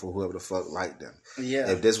just settle for whoever the fuck like them. Yeah.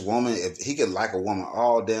 If he could like a woman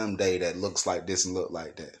all damn day that looks like this and look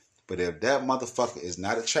like that. But if that motherfucker is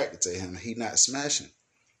not attracted to him, he not smashing.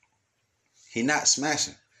 He not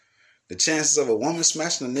smashing. The chances of a woman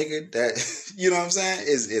smashing a nigga that, you know what I'm saying,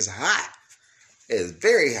 is high. It's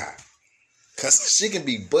very high. Because she can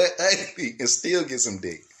be butt ugly and still get some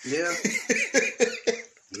dick. Yeah.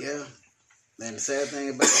 Yeah. And the sad thing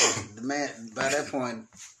about it, the man, by that point,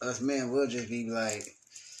 us men will just be like,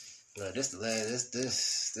 bro, this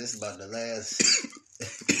about the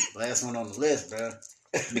last one on the list, bro.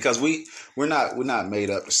 Because we're not made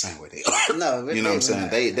up the same way they are. No, you know what I'm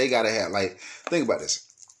saying? They gotta have, like, think about this.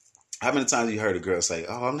 How many times you heard a girl say,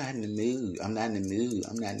 "Oh, I'm not in the mood. I'm not in the mood.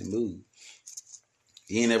 I'm not in the mood."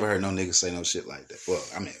 You ain't never heard no nigga say no shit like that. Well,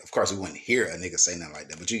 I mean, of course we wouldn't hear a nigga say nothing like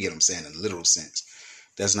that, but you get what I'm saying in a literal sense.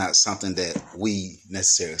 That's not something that we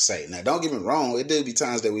necessarily say. Now, don't get me wrong. It do be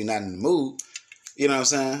times that we not in the mood. You know what I'm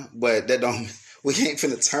saying? But that don't. We ain't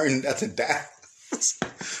finna turn nothing down.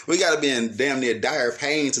 We gotta be in damn near dire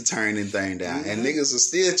pain to turn anything down, and niggas will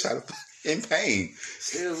still try to in pain.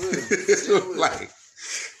 Still will. Like,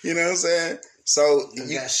 you know what I'm saying? So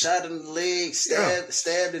you got shot in the leg,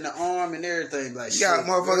 stabbed in the arm, and everything. Like, you got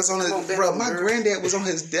motherfuckers on his bro. My granddad was on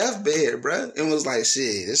his deathbed, bro, and was like,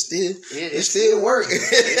 "Shit, it's still working.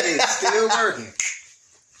 It's still working."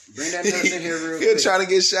 Bring that nurse in here real quick. He'll try to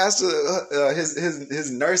get shots to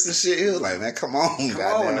his nurse and shit. He was like, "Man, come on,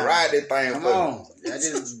 goddamn, ride that thing. Come on."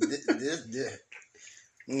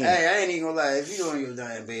 Hey, I ain't even gonna lie. If you go in your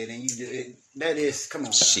dying bed and you do it, that is, come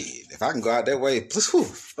on. Shit, if I can go out that way, please,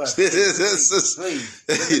 please let me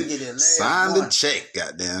get that last sign one. the check,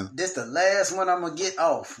 goddamn. This the last one I'm gonna get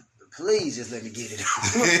off. Please just let me get it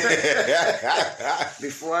off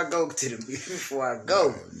before I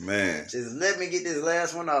go. Man, just let me get this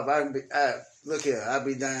last one off. Look here, I'll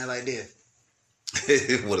be dying like this.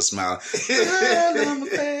 With a smile. On my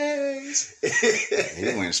face. He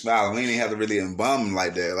wasn't smiling. We didn't have to really embalm him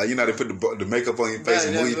like that. Like, you know, they put the makeup on your face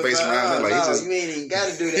and move your face around. Like, no, you ain't even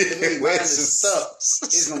got to do that to me. Mine is stuck.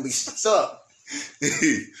 It's going to be stuck.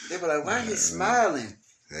 They be like, why are you smiling?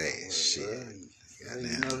 Hey, shit.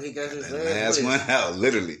 You know, he got his last one out,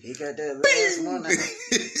 literally. He got that last one out.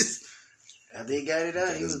 After he got it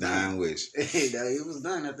out, he was dying wish. He was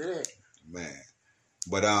done after that. Man.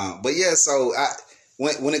 But yeah, so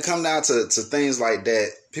when it come down to things like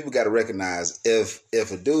that, people got to recognize if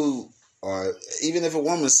a dude or even if a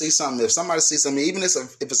woman sees something, if somebody sees something, even if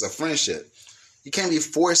it's a friendship, you can't be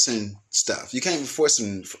forcing stuff. You can't be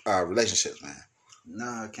forcing relationships, man. No,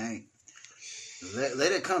 I can't.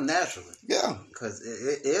 Let it come naturally. Yeah, because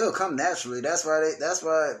it'll come naturally. That's why the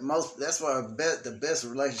best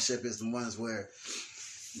relationship is the ones where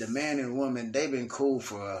the man and woman, they've been cool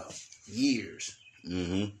for years.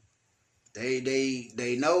 Mm-hmm.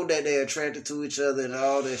 They know that they're attracted to each other and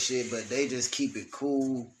all that shit, but they just keep it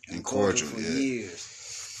cool and cordial for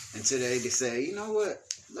years until they decide, you know what,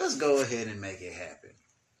 let's go ahead and make it happen.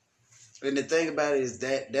 And the thing about it is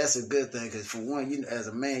that's a good thing, because for one, you as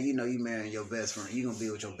a man, you know you marrying your best friend, you gonna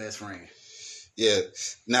be with your best friend. Yeah.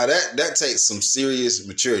 Now that takes some serious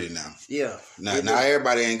maturity now. Yeah. Now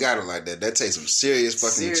everybody ain't got it like that. That takes some serious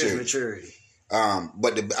maturity.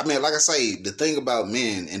 But like I say, the thing about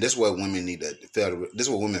men, and this is what women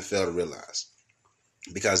women fail to realize,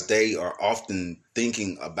 because they are often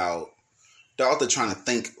they're often trying to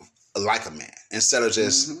think like a man instead of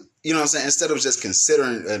just, you know what I'm saying? Instead of just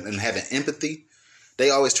considering and having empathy,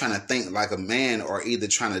 they always trying to think like a man, or either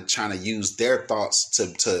trying to use their thoughts to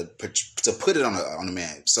put it on a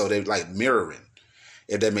man. So they're like mirroring,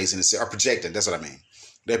 if that makes any sense, or projecting. That's what I mean.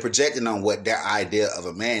 They're projecting on what their idea of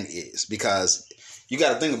a man is, because you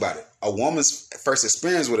got to think about it. A woman's first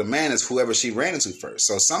experience with a man is whoever she ran into first.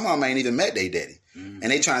 So some of them ain't even met their daddy. And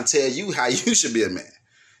they trying to tell you how you should be a man.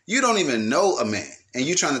 You don't even know a man. And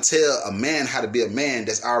you trying to tell a man how to be a man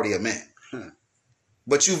that's already a man.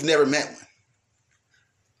 But you've never met one.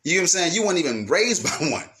 You know what I'm saying? You weren't even raised by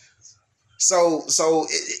one. So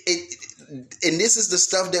and this is the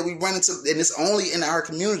stuff that we run into, and it's only in our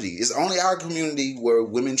community. It's only our community where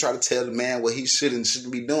women try to tell the man what he should and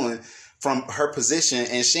shouldn't be doing from her position,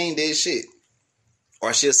 and she ain't did shit.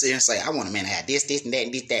 Or she'll sit here and say, I want a man to have this, and that,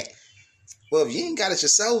 and this, that. Well, if you ain't got it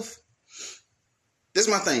yourself, this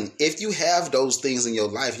is my thing. If you have those things in your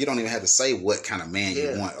life, you don't even have to say what kind of man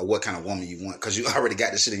you want or what kind of woman you want, because you already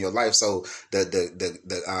got this shit in your life. So the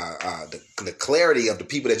clarity of the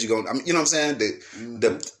people that you're going, you know what I'm saying?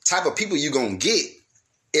 The type of people you're going to get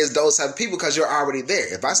is those type of people, because you're already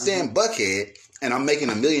there. If I stay in Buckhead and I'm making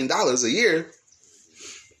 $1 million a year,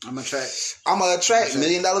 I'm gonna attract $1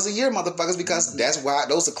 million a year, motherfuckers, because that's why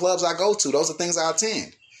those are clubs I go to. Those are things I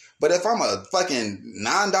attend. But if I'm a fucking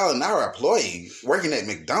 $9 an hour employee working at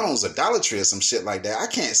McDonald's or Dollar Tree or some shit like that, I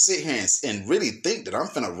can't sit here and really think that I'm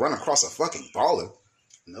finna run across a fucking baller.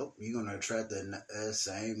 Nope, you're gonna attract the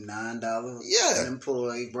same $9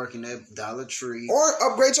 employee working at Dollar Tree,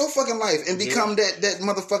 or upgrade your fucking life and become that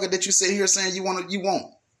motherfucker that you sit here saying you want.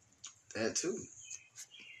 That too.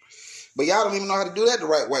 But y'all don't even know how to do that the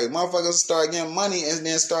right way. Motherfuckers start getting money and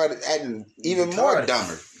then start acting even more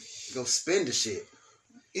dumber. Go spend the shit.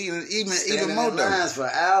 Even more dumb. Lines for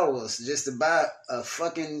hours just to buy a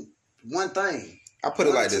fucking one thing. I put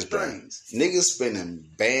it like this, bro. Niggas spending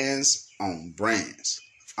bands on brands.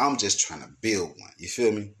 I'm just trying to build one. You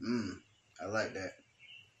feel me? I like that.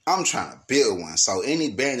 I'm trying to build one. So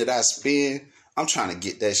any band that I spend, I'm trying to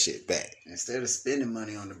get that shit back. Instead of spending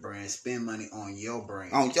money on the brand, spend money on your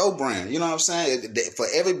brand. On your brand. You know what I'm saying? For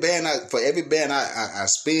every band I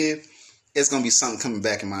spend, it's going to be something coming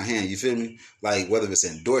back in my hand. You feel me? Like whether it's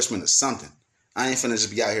an endorsement or something. I ain't finna just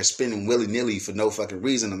be out here spending willy-nilly for no fucking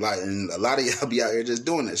reason. And a lot of y'all be out here just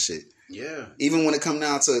doing that shit. Yeah. Even when it come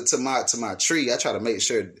down to my tree, I try to make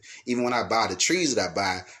sure, even when I buy the trees that I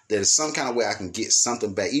buy, there's some kind of way I can get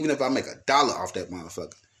something back. Even if I make $1 off that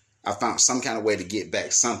motherfucker, I found some kind of way to get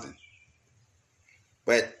back something.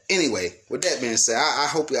 But anyway, with that being said, I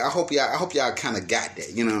hope y'all kind of got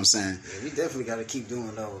that. You know what I'm saying? Yeah, we definitely got to keep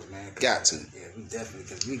doing those, man. Got to. Yeah, we definitely,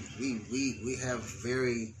 because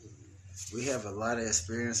we have a lot of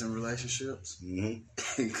experience in relationships and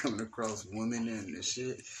coming across women and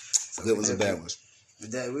shit. So good ones and bad ones.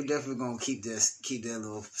 We're definitely gonna keep that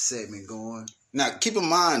little segment going. Now, keep in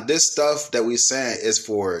mind, this stuff that we're saying is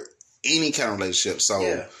for any kind of relationship.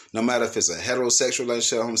 So no matter if it's a heterosexual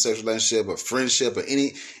relationship, homosexual relationship, a friendship, or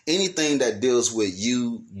anything that deals with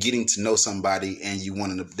you getting to know somebody and you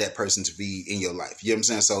wanting that person to be in your life. You know what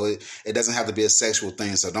I'm saying? So it doesn't have to be a sexual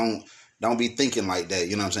thing. So don't be thinking like that.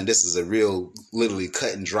 You know what I'm saying? This is a real, literally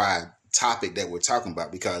cut and dry topic that we're talking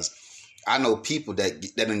about, because I know people that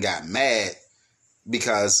done got mad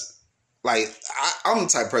because, like, I'm the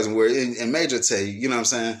type of person where, and Major tell you know what I'm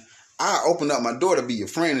saying? I open up my door to be your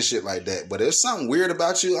friend and shit like that. But if something weird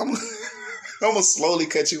about you, I'm gonna slowly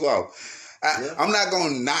cut you off. I'm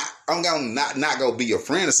gonna not go be your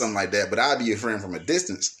friend or something like that, but I'll be your friend from a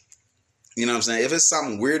distance. You know what I'm saying? If it's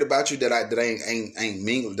something weird about you that I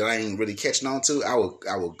ain't really catching on to, I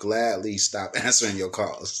will gladly stop answering your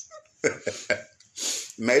calls.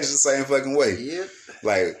 Major's the same fucking way. Yep.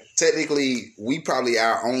 Like, technically, we probably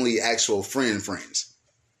our only actual friends.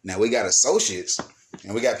 Now, we got associates,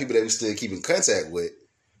 and we got people that we still keep in contact with.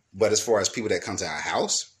 But as far as people that come to our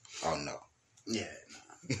house, oh, no. Yeah.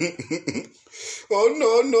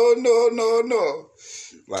 Oh, no.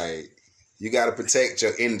 Like, you got to protect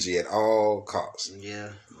your energy at all costs.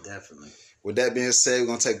 Yeah, definitely. With that being said, we're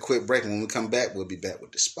going to take a quick break. And when we come back, we'll be back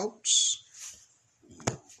with the sports.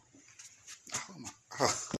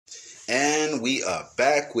 And we are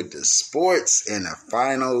back with the sports and the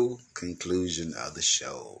final conclusion of the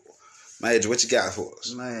show. Major, what you got for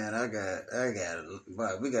us? Man,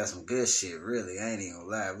 we got some good shit, really. I ain't even gonna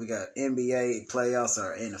lie. We got NBA playoffs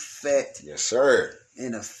are in effect. Yes, sir.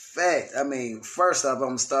 In effect. I mean, first off, I'm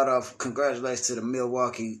going to start off, congratulations to the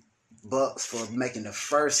Milwaukee Bucks for making the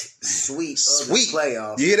first sweep of the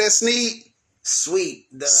playoffs. You hear that, Sneed? Sweep.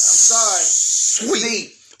 I'm sorry.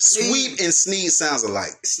 Sweep. Sweep and sneeze sounds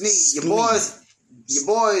alike. Sneeze. Your boys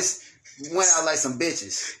went out like some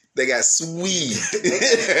bitches. They got sweet.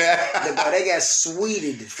 they got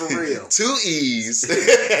sweeted for real. 2 E's.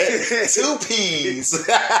 2 P's.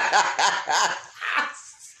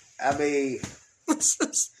 I mean,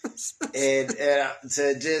 and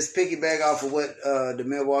to just piggyback off of what the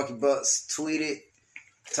Milwaukee Bucks tweeted,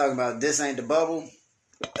 talking about this ain't the bubble.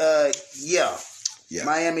 Yeah.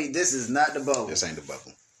 Miami, this is not the bubble. This ain't the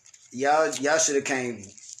bubble. Y'all should have came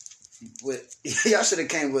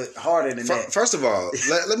with harder than that. First of all,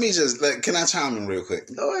 let me can I chime in real quick?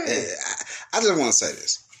 Go ahead. I just want to say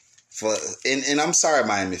this. And I'm sorry,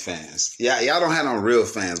 Miami fans. Y'all don't have no real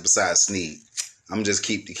fans besides Snead. I'm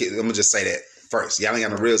gonna just say that first. Y'all ain't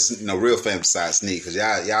got no real fans besides Snead because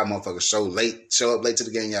y'all motherfuckers show up late to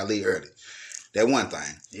the game. Y'all leave early. That one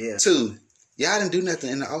thing. Yeah. 2, y'all didn't do nothing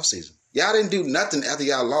in the offseason. Y'all didn't do nothing after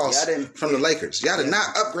y'all lost from the Lakers. Y'all did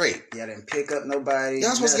not upgrade. Y'all didn't pick up nobody.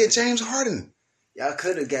 Y'all supposed to get James Harden. Y'all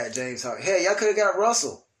could have got James Harden. Hell, y'all could have got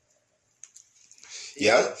Russell.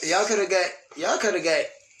 Yeah. Y'all could have got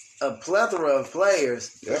a plethora of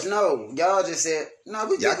players. Yep. But no, y'all just said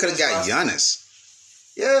no. Y'all could have got Giannis.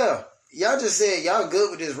 Yeah, y'all just said y'all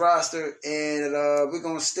good with this roster and we're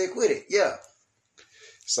gonna stick with it. Yeah.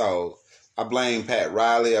 So I blame Pat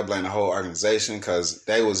Riley. I blame the whole organization because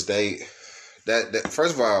that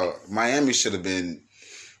first of all, Miami should have been.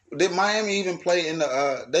 Did Miami even play in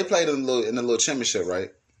the? They played in the little championship,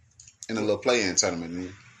 right? In the little play-in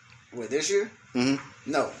tournament. What, this year?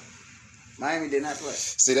 Mm-hmm. No, Miami did not play.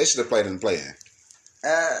 See, they should have played in the play-in.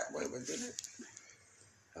 Wait, did it?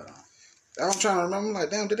 Hold on. I'm trying to remember. I'm like,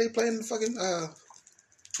 damn, did they play in the fucking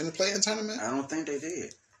in the play-in tournament? I don't think they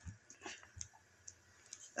did.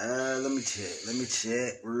 Let me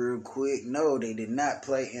check real quick. No, they did not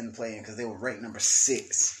play in the play-in because they were ranked number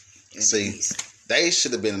 6 in the East. They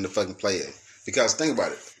should have been in the fucking play-in because think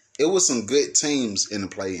about it. It was some good teams in the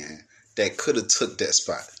play-in that could have took that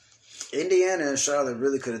spot. Indiana and Charlotte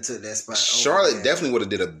really could have took that spot. Charlotte definitely would have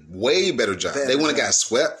did a way better job. They wouldn't have got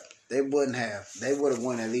swept. They wouldn't have. They would have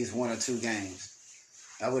won at least 1 or 2 games.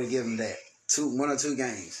 I would have given them that 1 or 2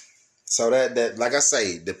 games. So that like I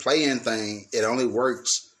say, the play-in thing, it only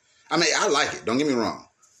works. I mean, I like it. Don't get me wrong,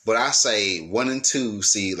 but I say 1 and 2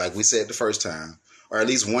 seed, like we said the first time, or at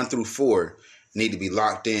least 1 through 4 need to be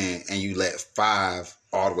locked in, and you let 5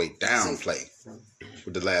 all the way down play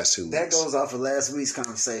with the last 2 weeks. That goes off of last week's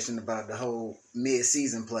conversation about the whole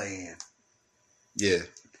mid-season play-in. Yeah.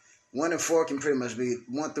 1 and 4 can pretty much be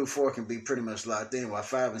 1 through 4 can be pretty much locked in, while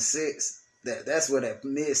 5 and 6 that's where that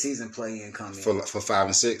mid-season play-in comes in For 5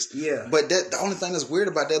 and 6. Yeah, but the only thing that's weird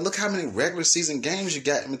about that, look how many regular season games you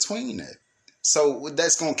got in between that. So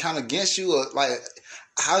that's gonna count against you. Or like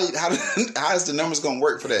how is the numbers gonna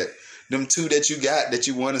work for that? Them 2 that you got that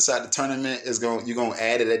you won inside the tournament you're gonna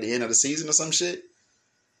add it at the end of the season or some shit.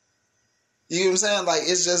 You know what I'm saying? Like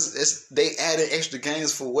they added extra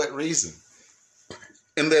games for what reason?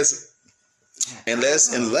 Unless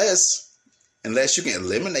you can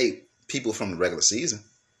eliminate people from the regular season.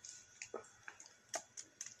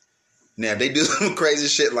 Now if they do some crazy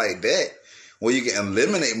shit like that, where you can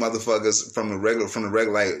eliminate motherfuckers from the regular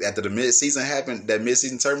like after the mid-season happened, that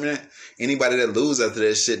mid-season tournament, anybody that loses after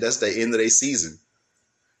that shit, that's the end of their season.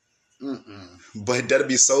 But that'd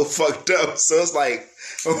be so fucked up. So it's like,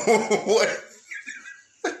 what?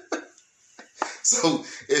 So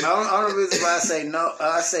only reason why I say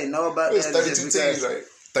no about that is 32 just teams, because, right?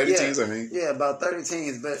 30 teams, I mean. Yeah, about 30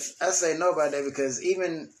 teams. But I say no about that because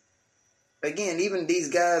even these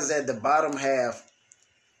guys at the bottom half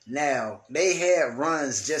now, they had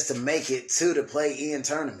runs just to make it to the play-in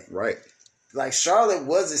tournament. Right. Like Charlotte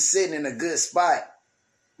wasn't sitting in a good spot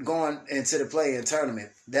going into the play-in tournament.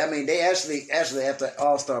 I mean, they actually after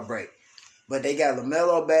All-Star break, but they got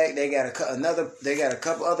LaMelo back. They got a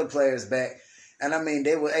couple other players back. And I mean,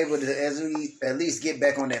 they were able to at least get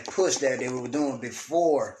back on that push that they were doing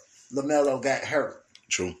before LaMelo got hurt.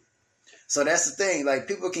 True. So that's the thing. Like,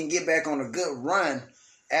 people can get back on a good run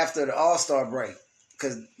after the All-Star break.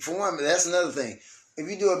 Because, for one, that's another thing. If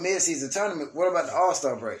you do a mid-season tournament, what about the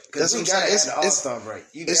All-Star break? Because we got to have the All-Star break.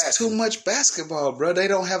 It's too much basketball, bro. They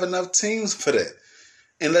don't have enough teams for that.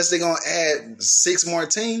 Unless they're going to add 6 more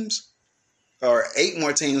teams or 8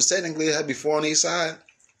 more teams, technically. It'd be 4 on each side.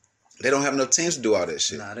 They don't have enough teams to do all that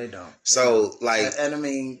shit. No, they don't. So, like, and I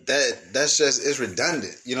mean, that's just, it's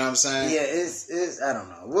redundant. You know what I'm saying? Yeah, it's I don't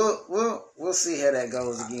know. We'll see how that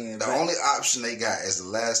goes again. The only option they got is the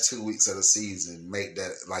last 2 weeks of the season, make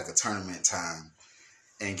that like a tournament time,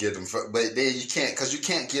 and give them. But then you can't, because you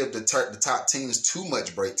can't give the top teams too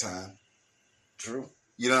much break time. True.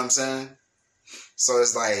 You know what I'm saying? So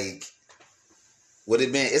it's like, would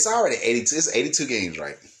it been? It's already 82. It's 82 games,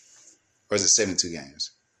 right? Or is it 72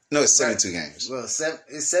 games? No, it's 72 games. Well,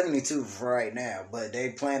 it's 72 for right now, but they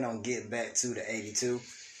plan on getting back to the 82,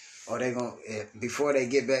 or they're gonna before they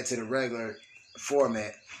get back to the regular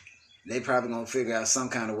format. they probably gonna figure out some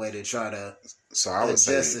kind of way to try to So I would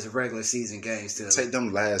say adjust this regular season games to take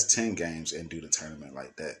them last 10 games and do the tournament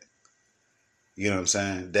like that. You know what I'm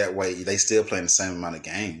saying? That way they still playing the same amount of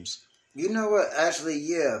games. You know what? Actually,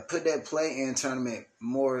 yeah, put that play-in tournament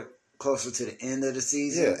more closer to the end of the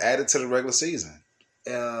season. Yeah, add it to the regular season.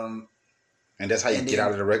 And that's how you get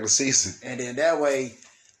out of the regular season. And then that way,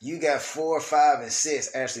 you got 4, 5, and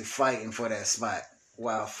 6 actually fighting for that spot.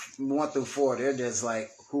 While 1 through 4, they're just like,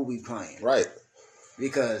 who we playing? Right.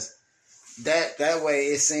 Because that way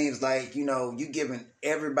it seems like, you know, you giving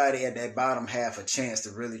everybody at that bottom half a chance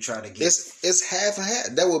to really try to get It's half and half.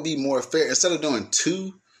 That would be more fair. Instead of doing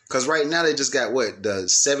 2, because right now they just got what? The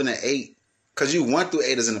 7 and 8. Because you 1 through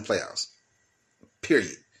 8 is in the playoffs.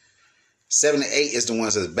 Period. 7 and 8 is the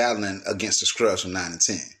ones that's battling against the scrubs from 9 and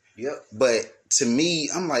 10. Yep. But to me,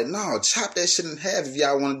 I'm like, no, chop that shit in half if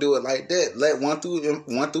y'all want to do it like that. Let 1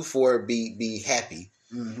 through 4 be happy.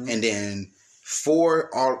 Mm-hmm. And then 4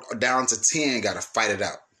 all down to 10 got to fight it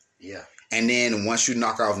out. Yeah. And then once you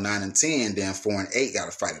knock off 9 and 10, then 4 and 8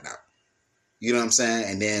 got to fight it out. You know what I'm saying?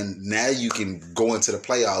 And then now you can go into the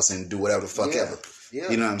playoffs and do whatever the fuck ever. Yeah.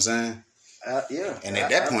 You know what I'm saying? Yeah. And at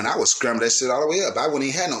that point, I would scramble that shit all the way up. I wouldn't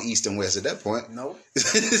even have no East and West at that point. No.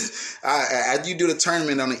 After you do the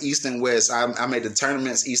tournament on the East and West, I made the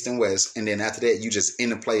tournaments East and West. And then after that, you just in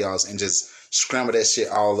the playoffs and just scramble that shit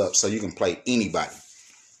all up so you can play anybody.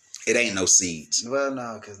 It ain't no seeds. Well,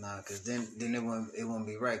 no, because then it wouldn't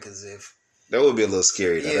be right. Because if that would be a little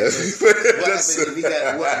scary. Yeah,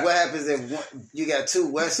 what happens if you got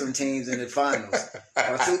 2 Western teams in the finals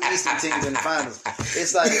or 2 Eastern teams in the finals?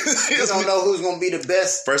 It's like you don't know who's gonna be the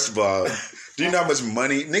best. First of all, do you know how much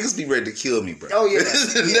money niggas be ready to kill me, bro? Oh yeah,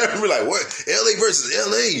 Never be like, what? LA versus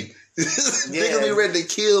LA. Niggas be ready to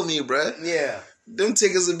kill me, bro. Yeah, them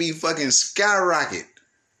tickets would be fucking skyrocket.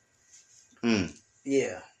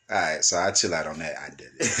 Yeah. All right, so I chill out on that. I did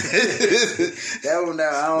it. That one,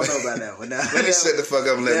 I don't know about that one. Let me shut the fuck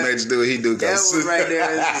up and let Major do what he do. That one right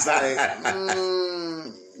there is just like,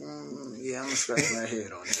 yeah, I'm gonna scratch my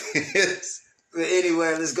head on that. But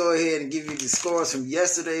anyway, let's go ahead and give you the scores from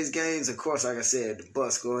yesterday's games. Of course, like I said, the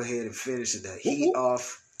Bucks go ahead and finish the Heat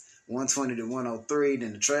off 120-103.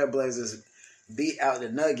 Then the Trailblazers beat out the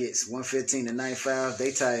Nuggets 115-95.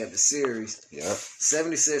 They tie up the series. Yep.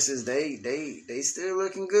 76ers, they still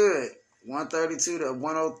looking good.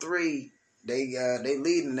 132-103. They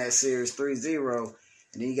leading that series 3-0.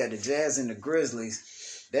 And then you got the Jazz and the Grizzlies.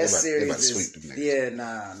 That series about to is sweep them niggas.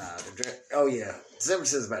 Yeah.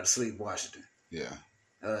 76ers about to sweep Washington. Yeah.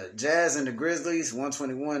 Jazz and the Grizzlies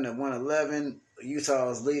 121-111.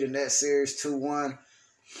 Utah's leading that series 2-1.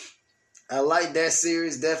 I like that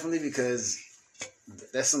series definitely because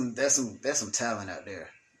that's some talent out there.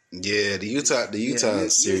 Yeah, the Utah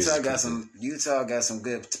series. Utah got some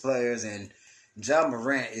good players, and Ja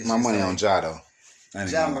Morant is my money on Ja though.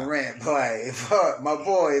 Ja Morant, boy, if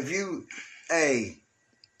you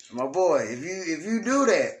do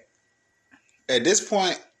that. At this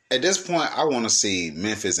point, I want to see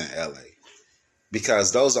Memphis and LA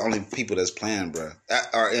because those are the only people that's playing, bro.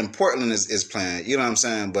 And Portland is playing. You know what I'm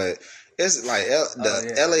saying? But it's like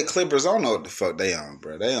LA Clippers. I don't know what the fuck they on,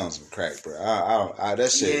 bro. They on some crack, bro.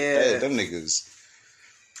 That shit. Yeah. Them niggas.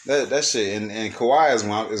 That shit. And Kawhi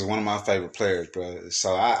is one of my favorite players, bro.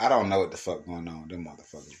 So I don't know what the fuck going on with them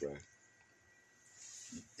motherfuckers, bro.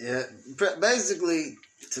 Yeah, basically,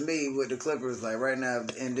 to me, with the Clippers, like right now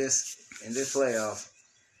in this playoff,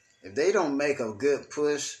 if they don't make a good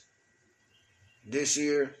push this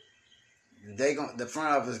year, the front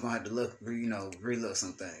office gonna have to relook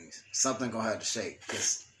some things. Something gonna have to shake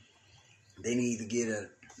because they need to get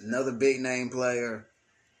another big name player,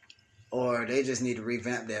 or they just need to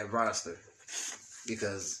revamp that roster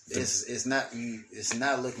because it's not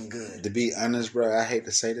looking good. To be honest, bro, I hate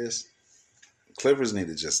to say this, Clippers need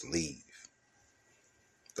to just leave.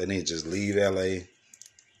 They need to just leave LA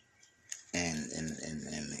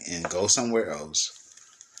and go somewhere else.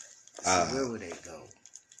 So where would they go?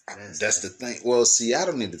 That's the thing. Well,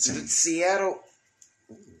 Seattle needs a team. Seattle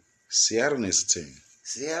needs a team.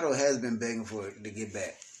 Seattle has been begging for it to get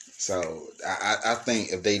back. So I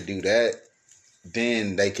think if they do that,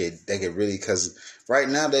 then they could really, because right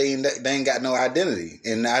now they ain't got no identity,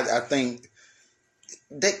 and I think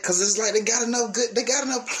because it's like they got enough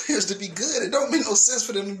players to be good. It don't make no sense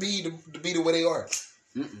for them to be the way they are.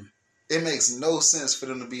 Mm-mm. It makes no sense for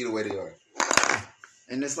them to be the way they are.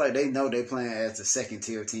 And it's like they know they're playing as a second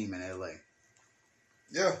tier team in LA.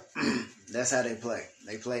 Yeah. That's how they play.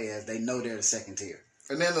 They play as they know they're the second tier.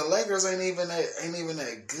 And then the Lakers ain't even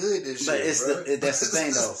that good this year. But that's the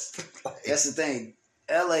thing though. That's the thing.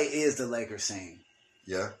 LA is the Lakers scene.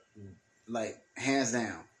 Yeah. Like, hands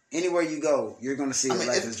down. Anywhere you go, you're going to see a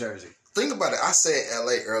Lakers jersey. Think about it. I said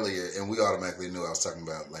LA earlier, and we automatically knew I was talking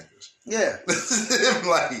about Lakers. Yeah.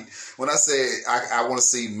 Like, when I said I want to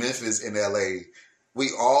see Memphis in LA,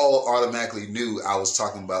 we all automatically knew I was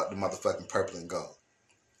talking about the motherfucking purple and gold.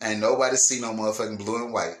 Ain't nobody see no motherfucking blue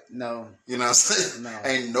and white. No. You know what I'm saying? No.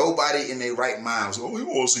 Ain't nobody in their right mind was, we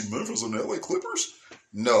want to see Memphis and the LA Clippers?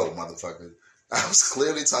 No, motherfucker. I was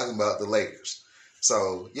clearly talking about the Lakers.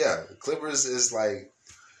 So, yeah, Clippers is like,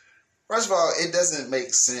 first of all, it doesn't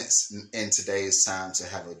make sense in today's time to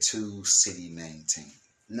have a two-city name team.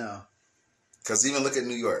 No. Because even look at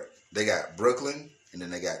New York. They got Brooklyn, and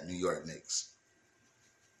then they got New York Knicks.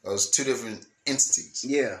 Those two different entities.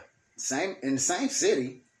 Yeah. In the same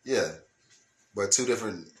city. Yeah. But two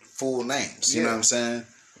different full names. You know what I'm saying?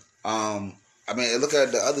 I mean, look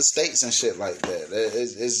at the other states and shit like that.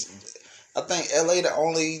 I think LA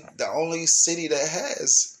the only city that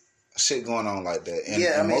has shit going on like that.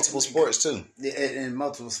 And multiple sports too. In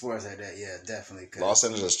multiple sports like that, yeah, definitely. Los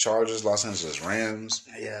Angeles Chargers, Los Angeles Rams.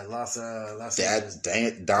 Yeah, Los Angeles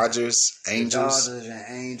Dodgers, Angels. Dodgers and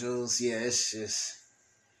Angels. Yeah, it's just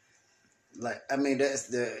like, I mean,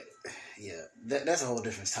 that's a whole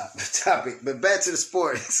different topic. But back to the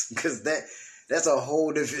sports, because that's a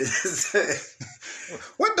whole different.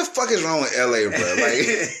 What the fuck is wrong with LA, bro?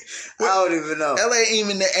 Like, I don't even know. LA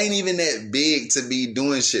ain't even that big to be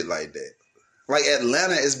doing shit like that. Like,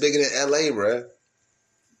 Atlanta is bigger than LA, bro.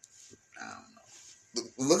 I don't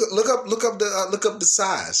know. Look up the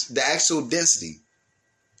size, the actual density.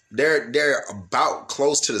 They're about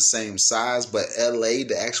close to the same size, but LA,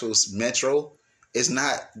 the actual metro, is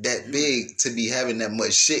not that big to be having that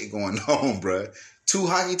much shit going on, bro. 2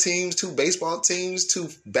 hockey teams, 2 baseball teams, 2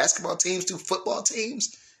 basketball teams, 2 football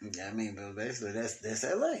teams. Yeah, I mean, but basically that's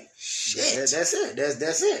LA. Shit. That's it.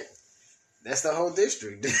 That's it. That's the whole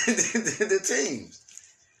district. The teams.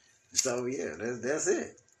 So yeah, that's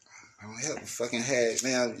it. Oh hell, fucking had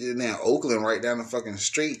now Oakland right down the fucking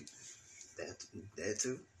street. That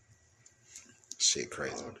too. Shit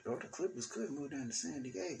crazy. Or the Clippers could move down to San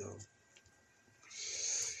Diego.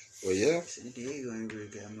 Well, yeah. San Diego ain't really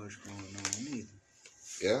got much going on either.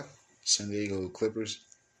 Yeah, San Diego Clippers.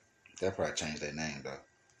 They'll probably change their name though.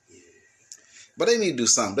 Yeah. But they need to do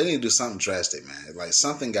something. They need to do something drastic, man. Like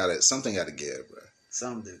something got to give, bro.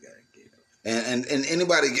 Something got to give. And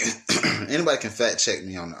anybody can fact check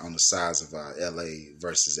me on the size of LA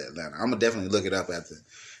versus Atlanta. I'm gonna definitely look it up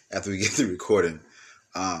after we get through recording.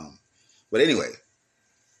 But anyway,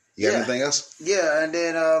 you got anything else? Yeah, and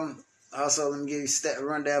then also let me give you a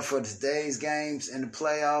rundown for today's games in the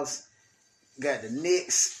playoffs. Got the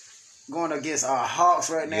Knicks going against our Hawks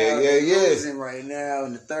right now. They're losing right now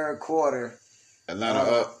in the third quarter. Atlanta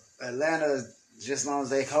up. Atlanta, just as long as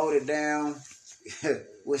they hold it down,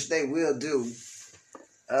 which they will do.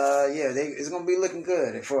 It's gonna be looking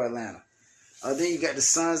good for Atlanta. Then you got the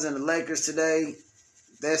Suns and the Lakers today.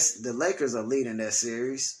 The Lakers are leading that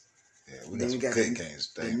series. Yeah, we got some good games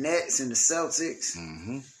today. The Nets and the Celtics.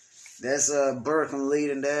 Mm-hmm. That's Berkham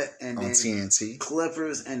leading that, and on then TNT.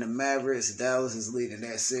 Clippers and the Mavericks. Dallas is leading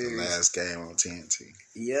that series. The last game on TNT.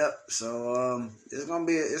 Yep. So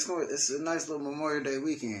it's a nice little Memorial Day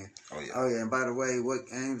weekend. Oh yeah. And by the way, what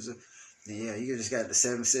games? Yeah, you just got the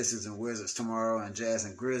 76ers and Wizards tomorrow, and Jazz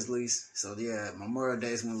and Grizzlies. So yeah, Memorial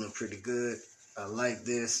Day is gonna look pretty good. I like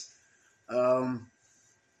this.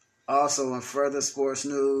 Also, in further sports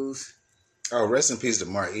news. Oh, rest in peace to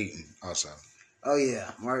Mark Eaton. Also. Oh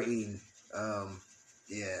yeah, Mark Eaton.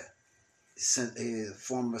 He's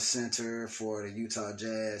former center for the Utah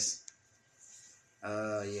Jazz.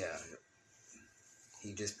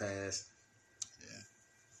 He just passed. Yeah.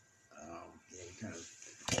 He kind of.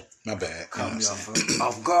 My bad. Caught me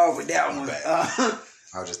off guard with that one.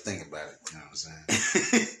 I was just thinking about it. You know what I'm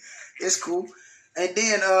saying? It's cool. And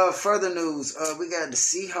then further news, we got the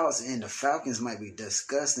Seahawks and the Falcons might be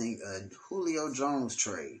discussing a Julio Jones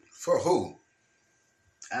trade. For who?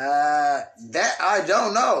 That I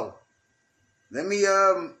don't know. Let me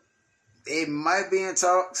it might be in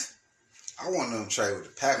talks. I want them to trade with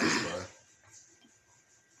the Packers, bro.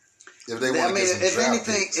 If they want to get some draft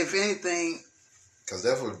picks. If anything, because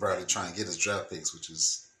that's what probably trying to get his draft picks, which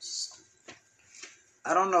is stupid.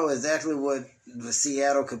 I don't know exactly what the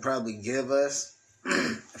Seattle could probably give us.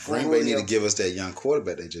 Green Bay need to give us that young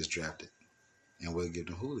quarterback they just drafted, and we'll give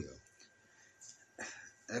them Julio.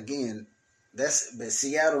 Again, but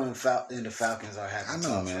Seattle and the Falcons are having. I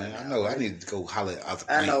know, man. I know. I need to go holler at other.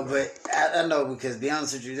 I know, but I know because, to be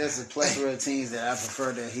honest with you, there's a plethora of teams that I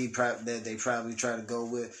prefer that they probably try to go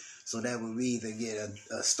with. So that would we either get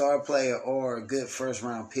a star player or a good first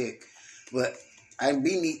round pick. But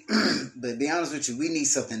We need, but be honest with you, we need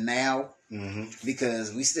something now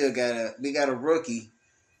because we got a rookie,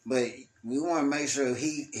 but we want to make sure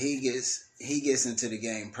he gets into the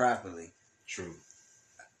game properly. True.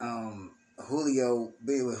 Julio,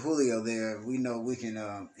 being with Julio there, we know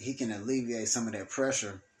he can alleviate some of that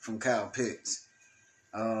pressure from Kyle Pitts.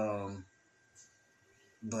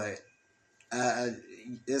 But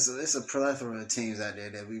it's a plethora of teams out there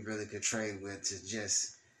that we really could trade with to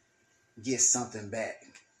just get something back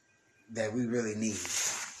that we really need.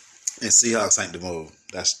 And Seahawks ain't the move.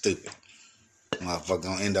 That's stupid. Motherfucker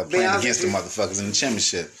gonna end up playing against the motherfuckers in the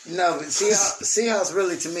championship. No, but Seahawks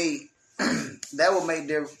really, to me, that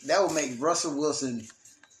will make Russell Wilson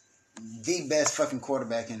the best fucking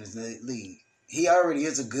quarterback in his league. He already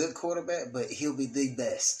is a good quarterback, but he'll be the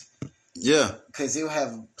best. Yeah, because he'll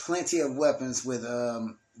have plenty of weapons with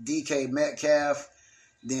DK Metcalf,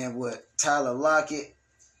 then with Tyler Lockett.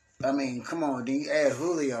 I mean, come on, then you add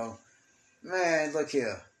Julio. Man, look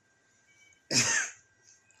here.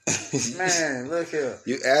 Man, look here.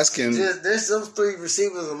 You asking? Those three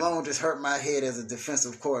receivers alone just hurt my head as a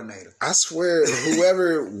defensive coordinator. I swear,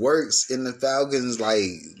 whoever works in the Falcons, like,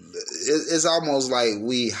 it's almost like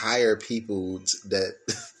we hire people that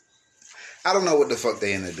I don't know what the fuck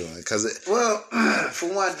they end up doing. Well, for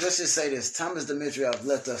one, let's just say this: Thomas Dimitroff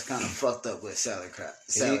left us kind of fucked up with salary cap.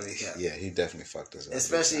 Yeah, he definitely fucked us up.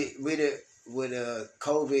 Especially with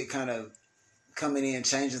COVID kind of coming in,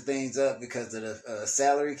 changing things up because of the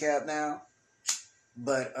salary cap now.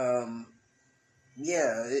 But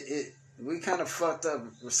we kind of fucked up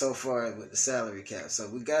so far with the salary cap. So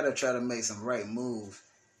we got to try to make some right moves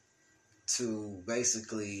to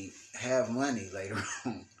basically have money later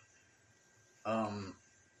on.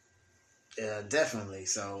 Definitely.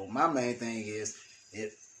 So my main thing is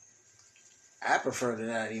I prefer to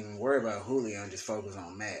not even worry about Julio and just focus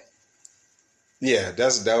on Matt. Yeah,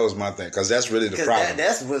 that was my thing because that's really the problem.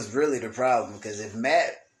 That's what's really the problem. Because if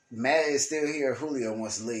Matt is still here, Julio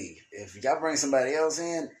wants to leave. If y'all bring somebody else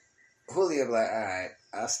in, Julio be like, all right,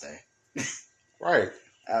 I'll stay. Right.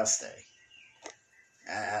 I'll stay.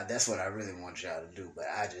 That's what I really want y'all to do, but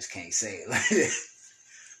I just can't say it like that.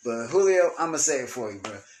 But Julio, I'm going to say it for you,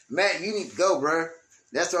 bro. Matt, you need to go, bro.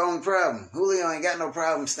 That's the only problem. Julio ain't got no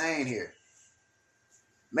problem staying here.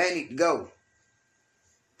 Matt need to go.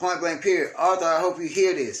 Point blank period. Arthur, I hope you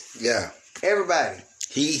hear this. Yeah. Everybody.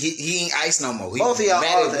 He ain't ice no more. Both of y'all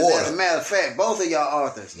authors. As a matter of fact, both of y'all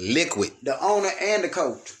authors. Liquid. The owner and the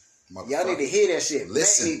coach. Y'all need to hear that shit.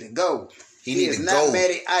 Listen. Matt need to go. He is not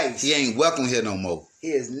Matty Ice. He ain't welcome here no more. He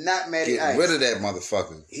is not Matty Ice. Get rid of that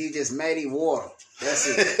motherfucker. He just Matty Water. That's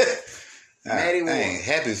it. Matty Water.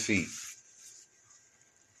 Happy feet.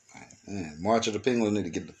 Man, March of the Penguins need to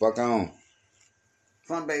get the fuck on.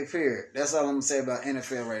 Point blank period. That's all I'm gonna say about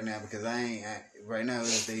NFL right now because right now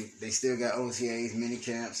they still got OTAs, mini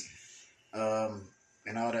camps,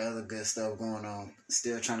 and all the other good stuff going on.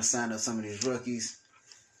 Still trying to sign up some of these rookies.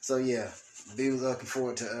 So yeah, be looking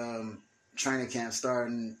forward to training camp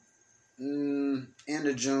starting end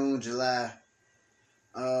of June, July.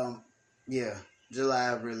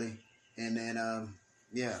 July really, and then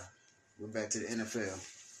we're back to the NFL.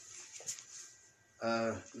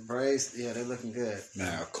 Braves, yeah, they're looking good.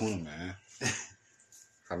 Man, Acuna, man.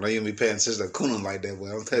 I know you don't be paying attention to Acuna like that,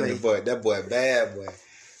 boy. I'm telling you, boy, that boy bad, boy.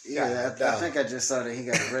 Yeah, I think I just saw that he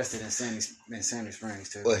got arrested in Sandy Springs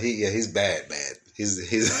too. Well, he's bad. He's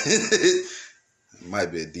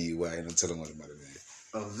might be a DUI, and I'm telling what about it, man.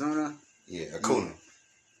 Ozuna? Yeah, Acuna.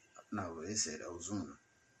 No, it said Ozuna.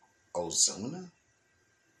 Ozuna?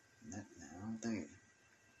 I don't think.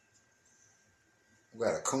 We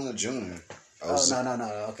got Acuna Jr. Oh,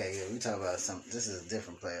 no. Okay, yeah, we talk about something. This is a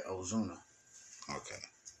different player, Ozuna. Okay.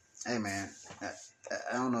 Hey, man,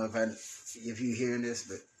 I don't know if you hearing this,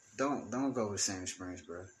 but don't go with Sandy Springs,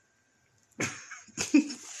 bro. Don't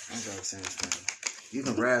go with Sandy Springs. You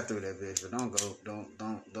can ride through that bitch, but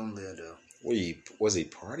don't live there. Was he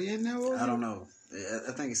partying now? I don't know.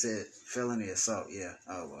 I think it said felony assault. Yeah.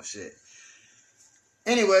 Oh well, shit.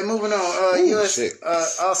 Anyway, moving on.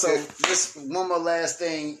 Also, just one more last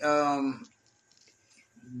thing.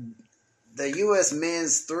 The U.S.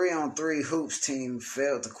 men's 3-on-3 hoops team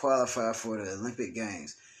failed to qualify for the Olympic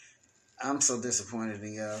Games. I'm so disappointed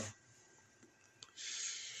in y'all.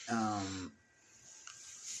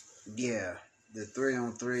 Yeah, the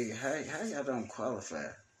 3-on-3. How y'all don't qualify?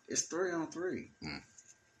 It's 3-on-3.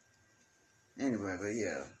 Anyway, but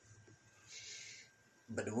yeah.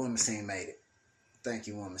 But the women's team made it. Thank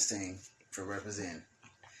you, women's team, for representing.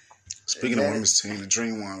 Speaking of women's team, the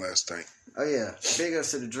Dream won last night. Oh, yeah. Big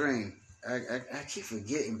ups to the Dream. I keep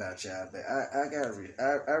forgetting about y'all, but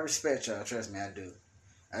I respect y'all. Trust me, I do.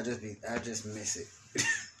 I just miss it.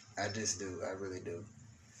 I just do. I really do.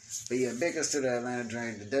 But yeah, big ups to the Atlanta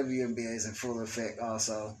Dream. The WNBA is in full effect.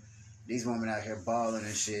 Also, these women out here balling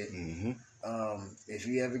and shit. Mm-hmm. If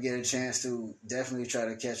you ever get a chance to, definitely try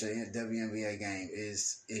to catch a WNBA game. It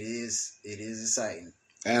is exciting.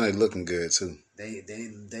 And they looking good too.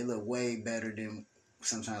 They look way better than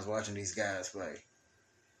sometimes watching these guys play.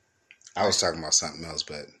 I was talking about something else,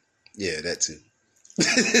 but yeah, that too.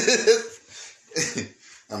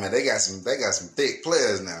 I mean, they got some thick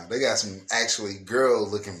players now. They got some actually girl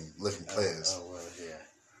looking players. Oh well, yeah.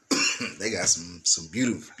 They got some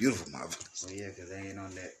beautiful motherfuckers. Well, yeah, because they ain't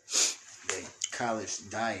on that college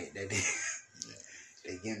diet that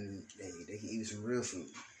they can eat some real food.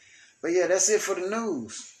 But yeah, that's it for the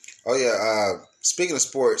news. Oh yeah. Speaking of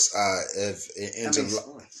sports, Sports.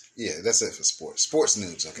 Yeah, that's it for sports. Sports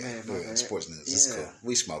news, okay. Man, sports news. Yeah. It's cool.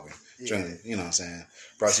 We smoking. Yeah. Drinking, you know what I'm saying?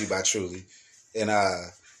 Brought to you by Truly. And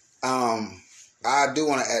I do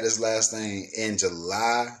want to add this last thing. In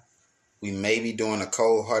July, we may be doing a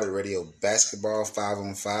Cold Hearted Radio basketball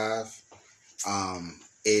 5-on-5.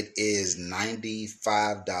 It is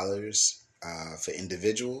 $95 for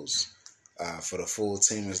individuals. For the full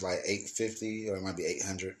team, it's like $850 or it might be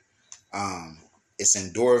 $800. It's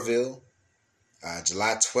in Doraville.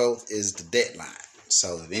 July 12th is the deadline.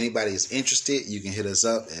 So if anybody is interested, you can hit us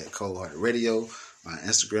up at Cold Hearted Radio on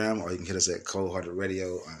Instagram, or you can hit us at Cold Hearted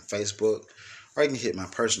Radio on Facebook, or you can hit my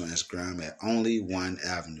personal Instagram at Only One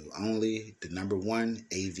Avenue. Only the number 1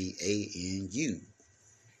 AVANU.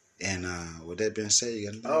 And with that being said, you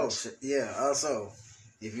got anything else? Yeah. Also,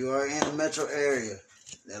 if you are in the metro area,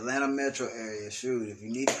 the Atlanta metro area, shoot, if you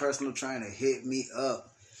need a personal trainer, hit me up.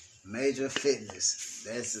 Major Fitness.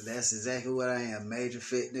 That's exactly what I am. Major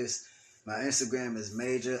Fitness. My Instagram is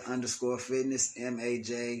major_fitness.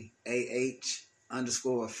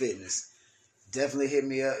 MAJAH_fitness. Definitely hit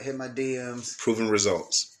me up. Hit my DMs. Proven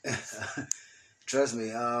results. Trust me.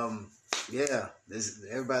 Yeah.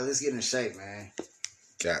 Everybody, let's get in shape, man.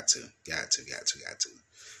 Got to. Yeah,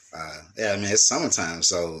 I mean, it's summertime,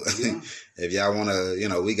 so Yeah. if y'all want to,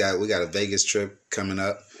 we got a Vegas trip coming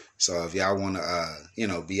up. So if y'all want to,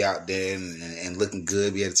 be out there and looking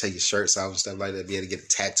good, be able to take your shirts off and stuff like that, be able to get a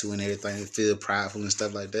tattoo and everything, feel prideful and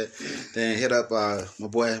stuff like that, then hit up my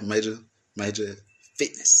boy Major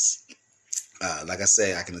Fitness. Like I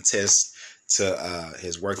say, I can attest to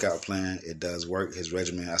his workout plan. It does work. His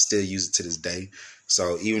regimen, I still use it to this day.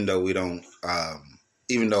 So even though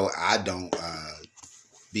I don't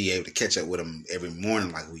be able to catch up with him every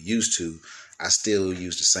morning like we used to, I still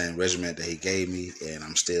use the same regimen that he gave me, and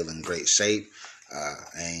I'm still in great shape.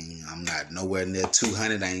 I'm not nowhere near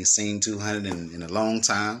 200. I ain't seen 200 in a long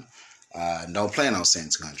time. Don't plan on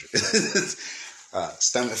seeing 200.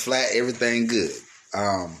 Stomach flat, everything good.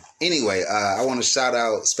 Anyway, I want to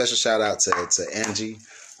special shout out to Angie,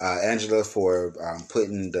 Angela, for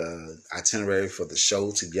putting the itinerary for the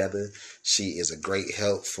show together. She is a great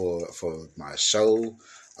help for my show.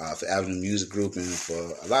 For Avenue Music Group, and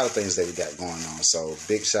for a lot of things that we got going on. So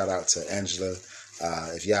big shout out to Angela.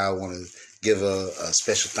 If y'all want to give her a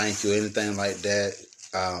special thank you or anything like that,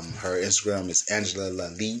 her Instagram is Angela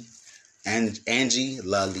Lali, and Angie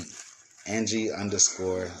Lali,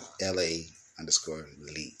 Angie_LA_Lee,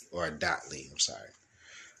 or .Lee, I'm sorry.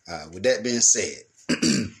 With that being said,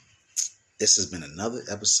 this has been another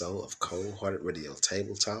episode of Cold Hearted Radio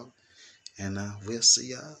Table Talk, and we'll see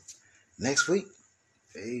y'all next week.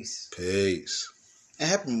 Peace. And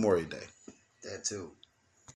happy Memorial Day. That too.